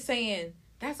 just saying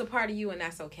that's a part of you and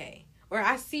that's okay, or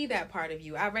I see that part of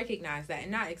you, I recognize that,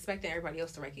 and not expecting everybody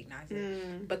else to recognize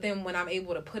it. But then when I'm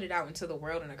able to put it out into the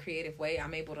world in a creative way,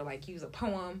 I'm able to like use a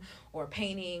poem or a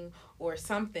painting or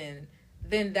something,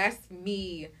 then that's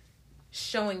me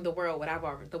showing the world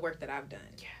the work that I've done.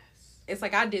 Yeah. It's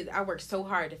like I worked so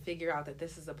hard to figure out that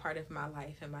this is a part of my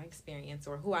life and my experience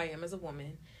or who I am as a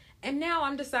woman. And now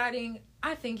I'm deciding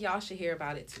I think y'all should hear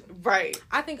about it too. Right.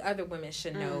 I think other women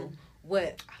should know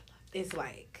what it's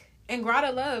like. And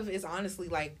Grata Love is honestly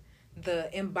like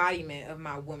the embodiment of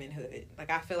my womanhood. Like,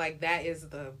 I feel like that is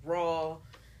the raw,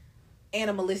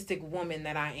 animalistic woman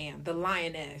that I am. The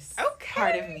lioness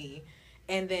part of me.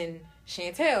 And then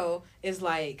Chantel is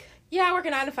like, yeah, I work a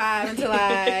 9 to 5 until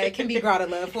I can be Grata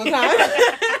Love full time.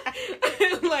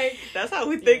 Like, that's how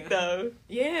we think though.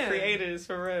 Yeah. Creators,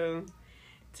 for real.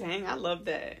 Dang, I love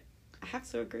that. I have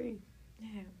to agree.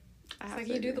 Yeah. It's like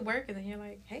you do the work and then you're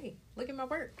like, hey, look at my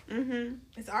work. Mm-hmm.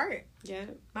 It's art. Yeah.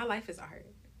 My life is art.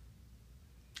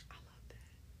 I love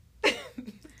that.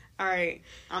 All right.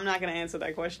 I'm not going to answer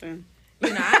that question.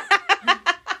 You're not?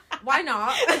 Why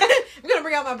not? I'm going to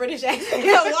bring out my British accent.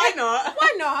 Yeah, why not?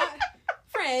 Why not?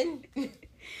 Friend,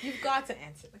 you've got to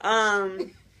answer the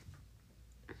question.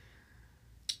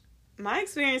 My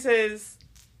experiences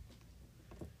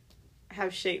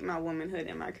have shaped my womanhood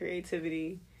and my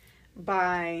creativity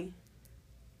by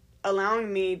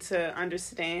allowing me to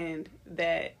understand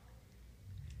that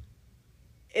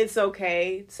it's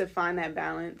okay to find that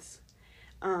balance.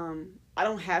 I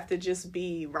don't have to just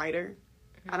be writer.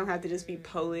 I don't have to just be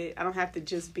poet. I don't have to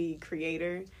just be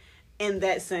creator. in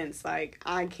that sense, like,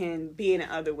 I can be in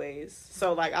other ways.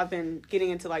 So, like, I've been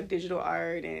getting into, like, digital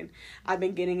art, and I've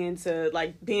been getting into,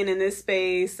 like, being in this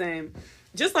space, and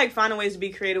just, like, finding ways to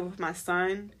be creative with my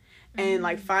son, and,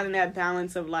 like, finding that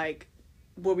balance of, like,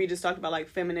 what we just talked about, like,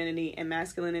 femininity and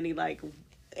masculinity. Like,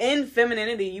 in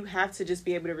femininity, you have to just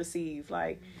be able to receive,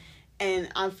 like, and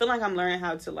I feel like I'm learning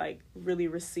how to, like, really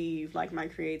receive, like, my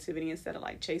creativity instead of,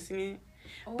 like, chasing it.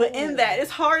 But in that, it's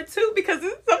hard, too, because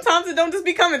sometimes it don't just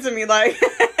be coming to me, like,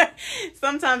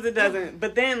 sometimes it doesn't.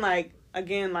 But then, like,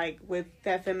 again, like, with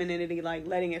that femininity, like,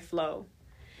 letting it flow.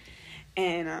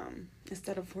 And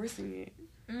instead of forcing it.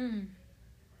 And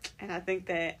I think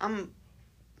that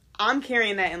I'm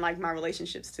carrying that in, like, my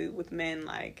relationships, too, with men,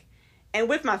 like, and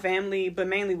with my family, but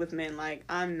mainly with men. Like,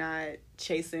 I'm not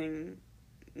chasing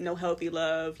no healthy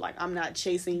love. Like, I'm not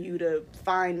chasing you to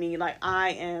find me. Like,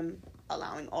 I am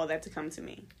allowing all that to come to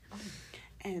me.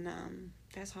 And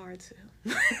that's hard, too.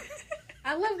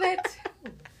 I love that,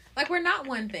 too. Like, we're not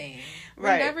one thing.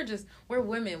 We're never just, we're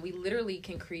women. We literally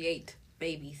can create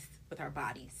babies with our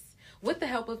bodies. With the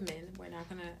help of men. We're not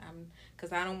going to,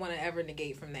 because I don't want to ever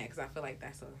negate from that, because I feel like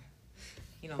that's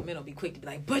men will be quick to be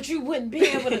like, but you wouldn't be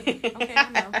able to. Okay, I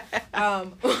know.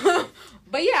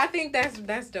 But yeah, I think that's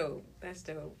dope. That's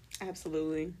dope.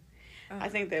 Absolutely. I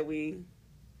think that we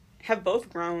have both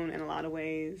grown in a lot of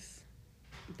ways,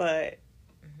 but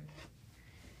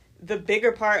the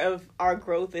bigger part of our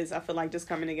growth is, I feel like, just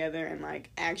coming together and, like,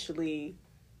 actually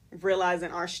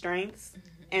realizing our strengths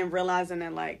and realizing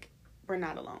that, like, we're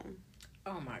not alone.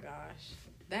 Oh my gosh.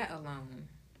 That alone.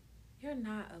 You're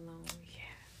not alone. Yeah.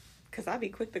 Because I'd be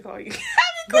quick to call you. I'd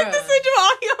be quick to send you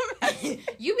all your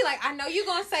messages. You be like, I know you're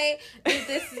going to say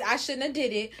this, I shouldn't have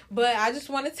did it, but I just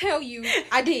want to tell you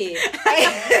I did.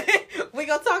 We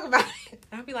going to talk about it.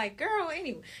 I'll be like, girl,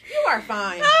 anyway, you are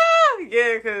fine.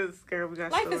 Yeah, because, girl, we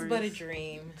got life stories. is but a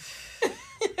dream.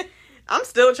 I'm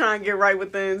still trying to get right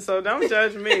within, so don't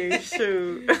judge me.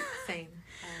 Shoot. Same.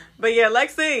 But yeah,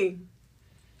 Lexi.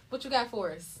 What you got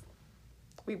for us?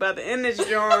 We about to end this,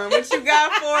 John. What you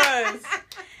got for us?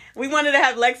 We wanted to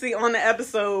have Lexi on the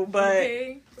episode, but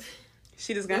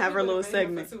she just gonna have her little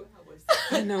segment.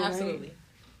 I know, absolutely.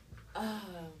 Right?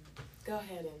 Go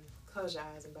ahead and close your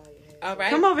eyes and bow your head. All right.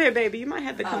 Come over here, baby. You might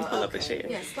have to come pull up a chair.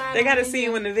 Yeah, they gotta see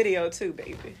you in the video too,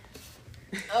 baby.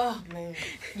 Oh man.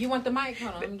 You want the mic?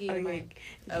 Hold on, let me get you the mic.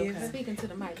 Okay. Speaking to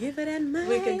the mic. Give it that mic.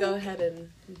 We can go ahead and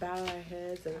bow our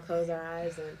heads and close our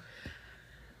eyes, and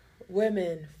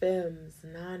women, femmes,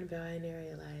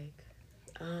 non-binary, like,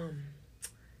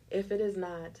 if it is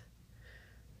not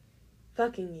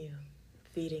fucking you,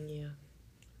 feeding you,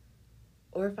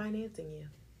 or financing you,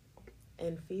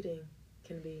 and feeding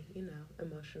can be,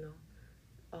 emotional,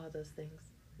 all those things,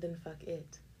 then fuck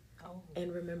it. Oh.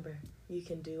 And remember, you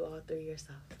can do all three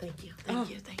yourself. Thank you.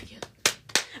 Thank you.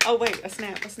 Oh, wait, a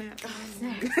snap. Oh, snap.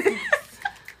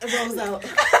 It rolls out.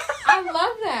 I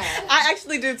love that. I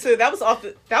actually do too. That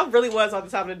really was off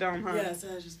the top of the dome, huh? Yeah,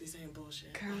 so I just be saying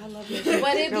bullshit. Girl, I love that shit.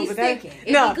 But it be sticking. It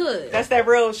be good. That's that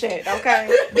real shit, okay?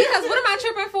 Because what am I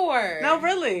tripping for? No,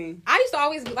 really. I used to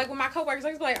always, like, with my coworkers, I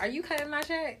used to be like, are you cutting my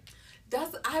check?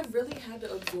 I really had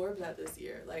to absorb that this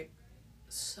year. Like,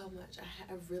 so much.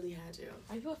 I really had to.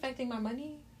 Are you affecting my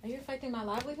money? Are you affecting my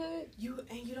livelihood? You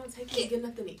don't take me to get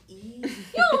nothing to eat.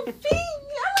 You don't feed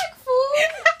me. I like food.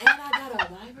 And I got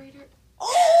a vibrator.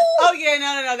 Oh yeah,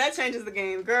 no. That changes the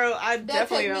game, girl. I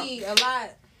definitely don't. That take me a lot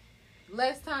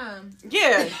less time.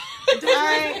 Yeah.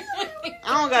 I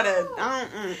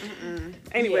don't.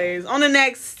 Anyways, on the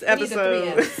next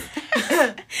episode.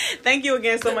 Thank you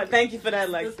again so much. Thank you for that,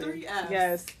 Lexi. The 3 Fs.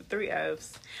 Yes, the 3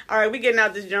 Fs. All right, we getting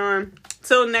out this John.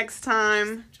 Till next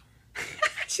time.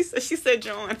 She said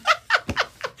John.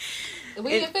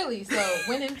 We in Philly, so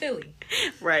when in Philly.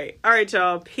 Right. All right,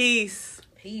 y'all. Peace.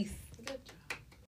 Peace.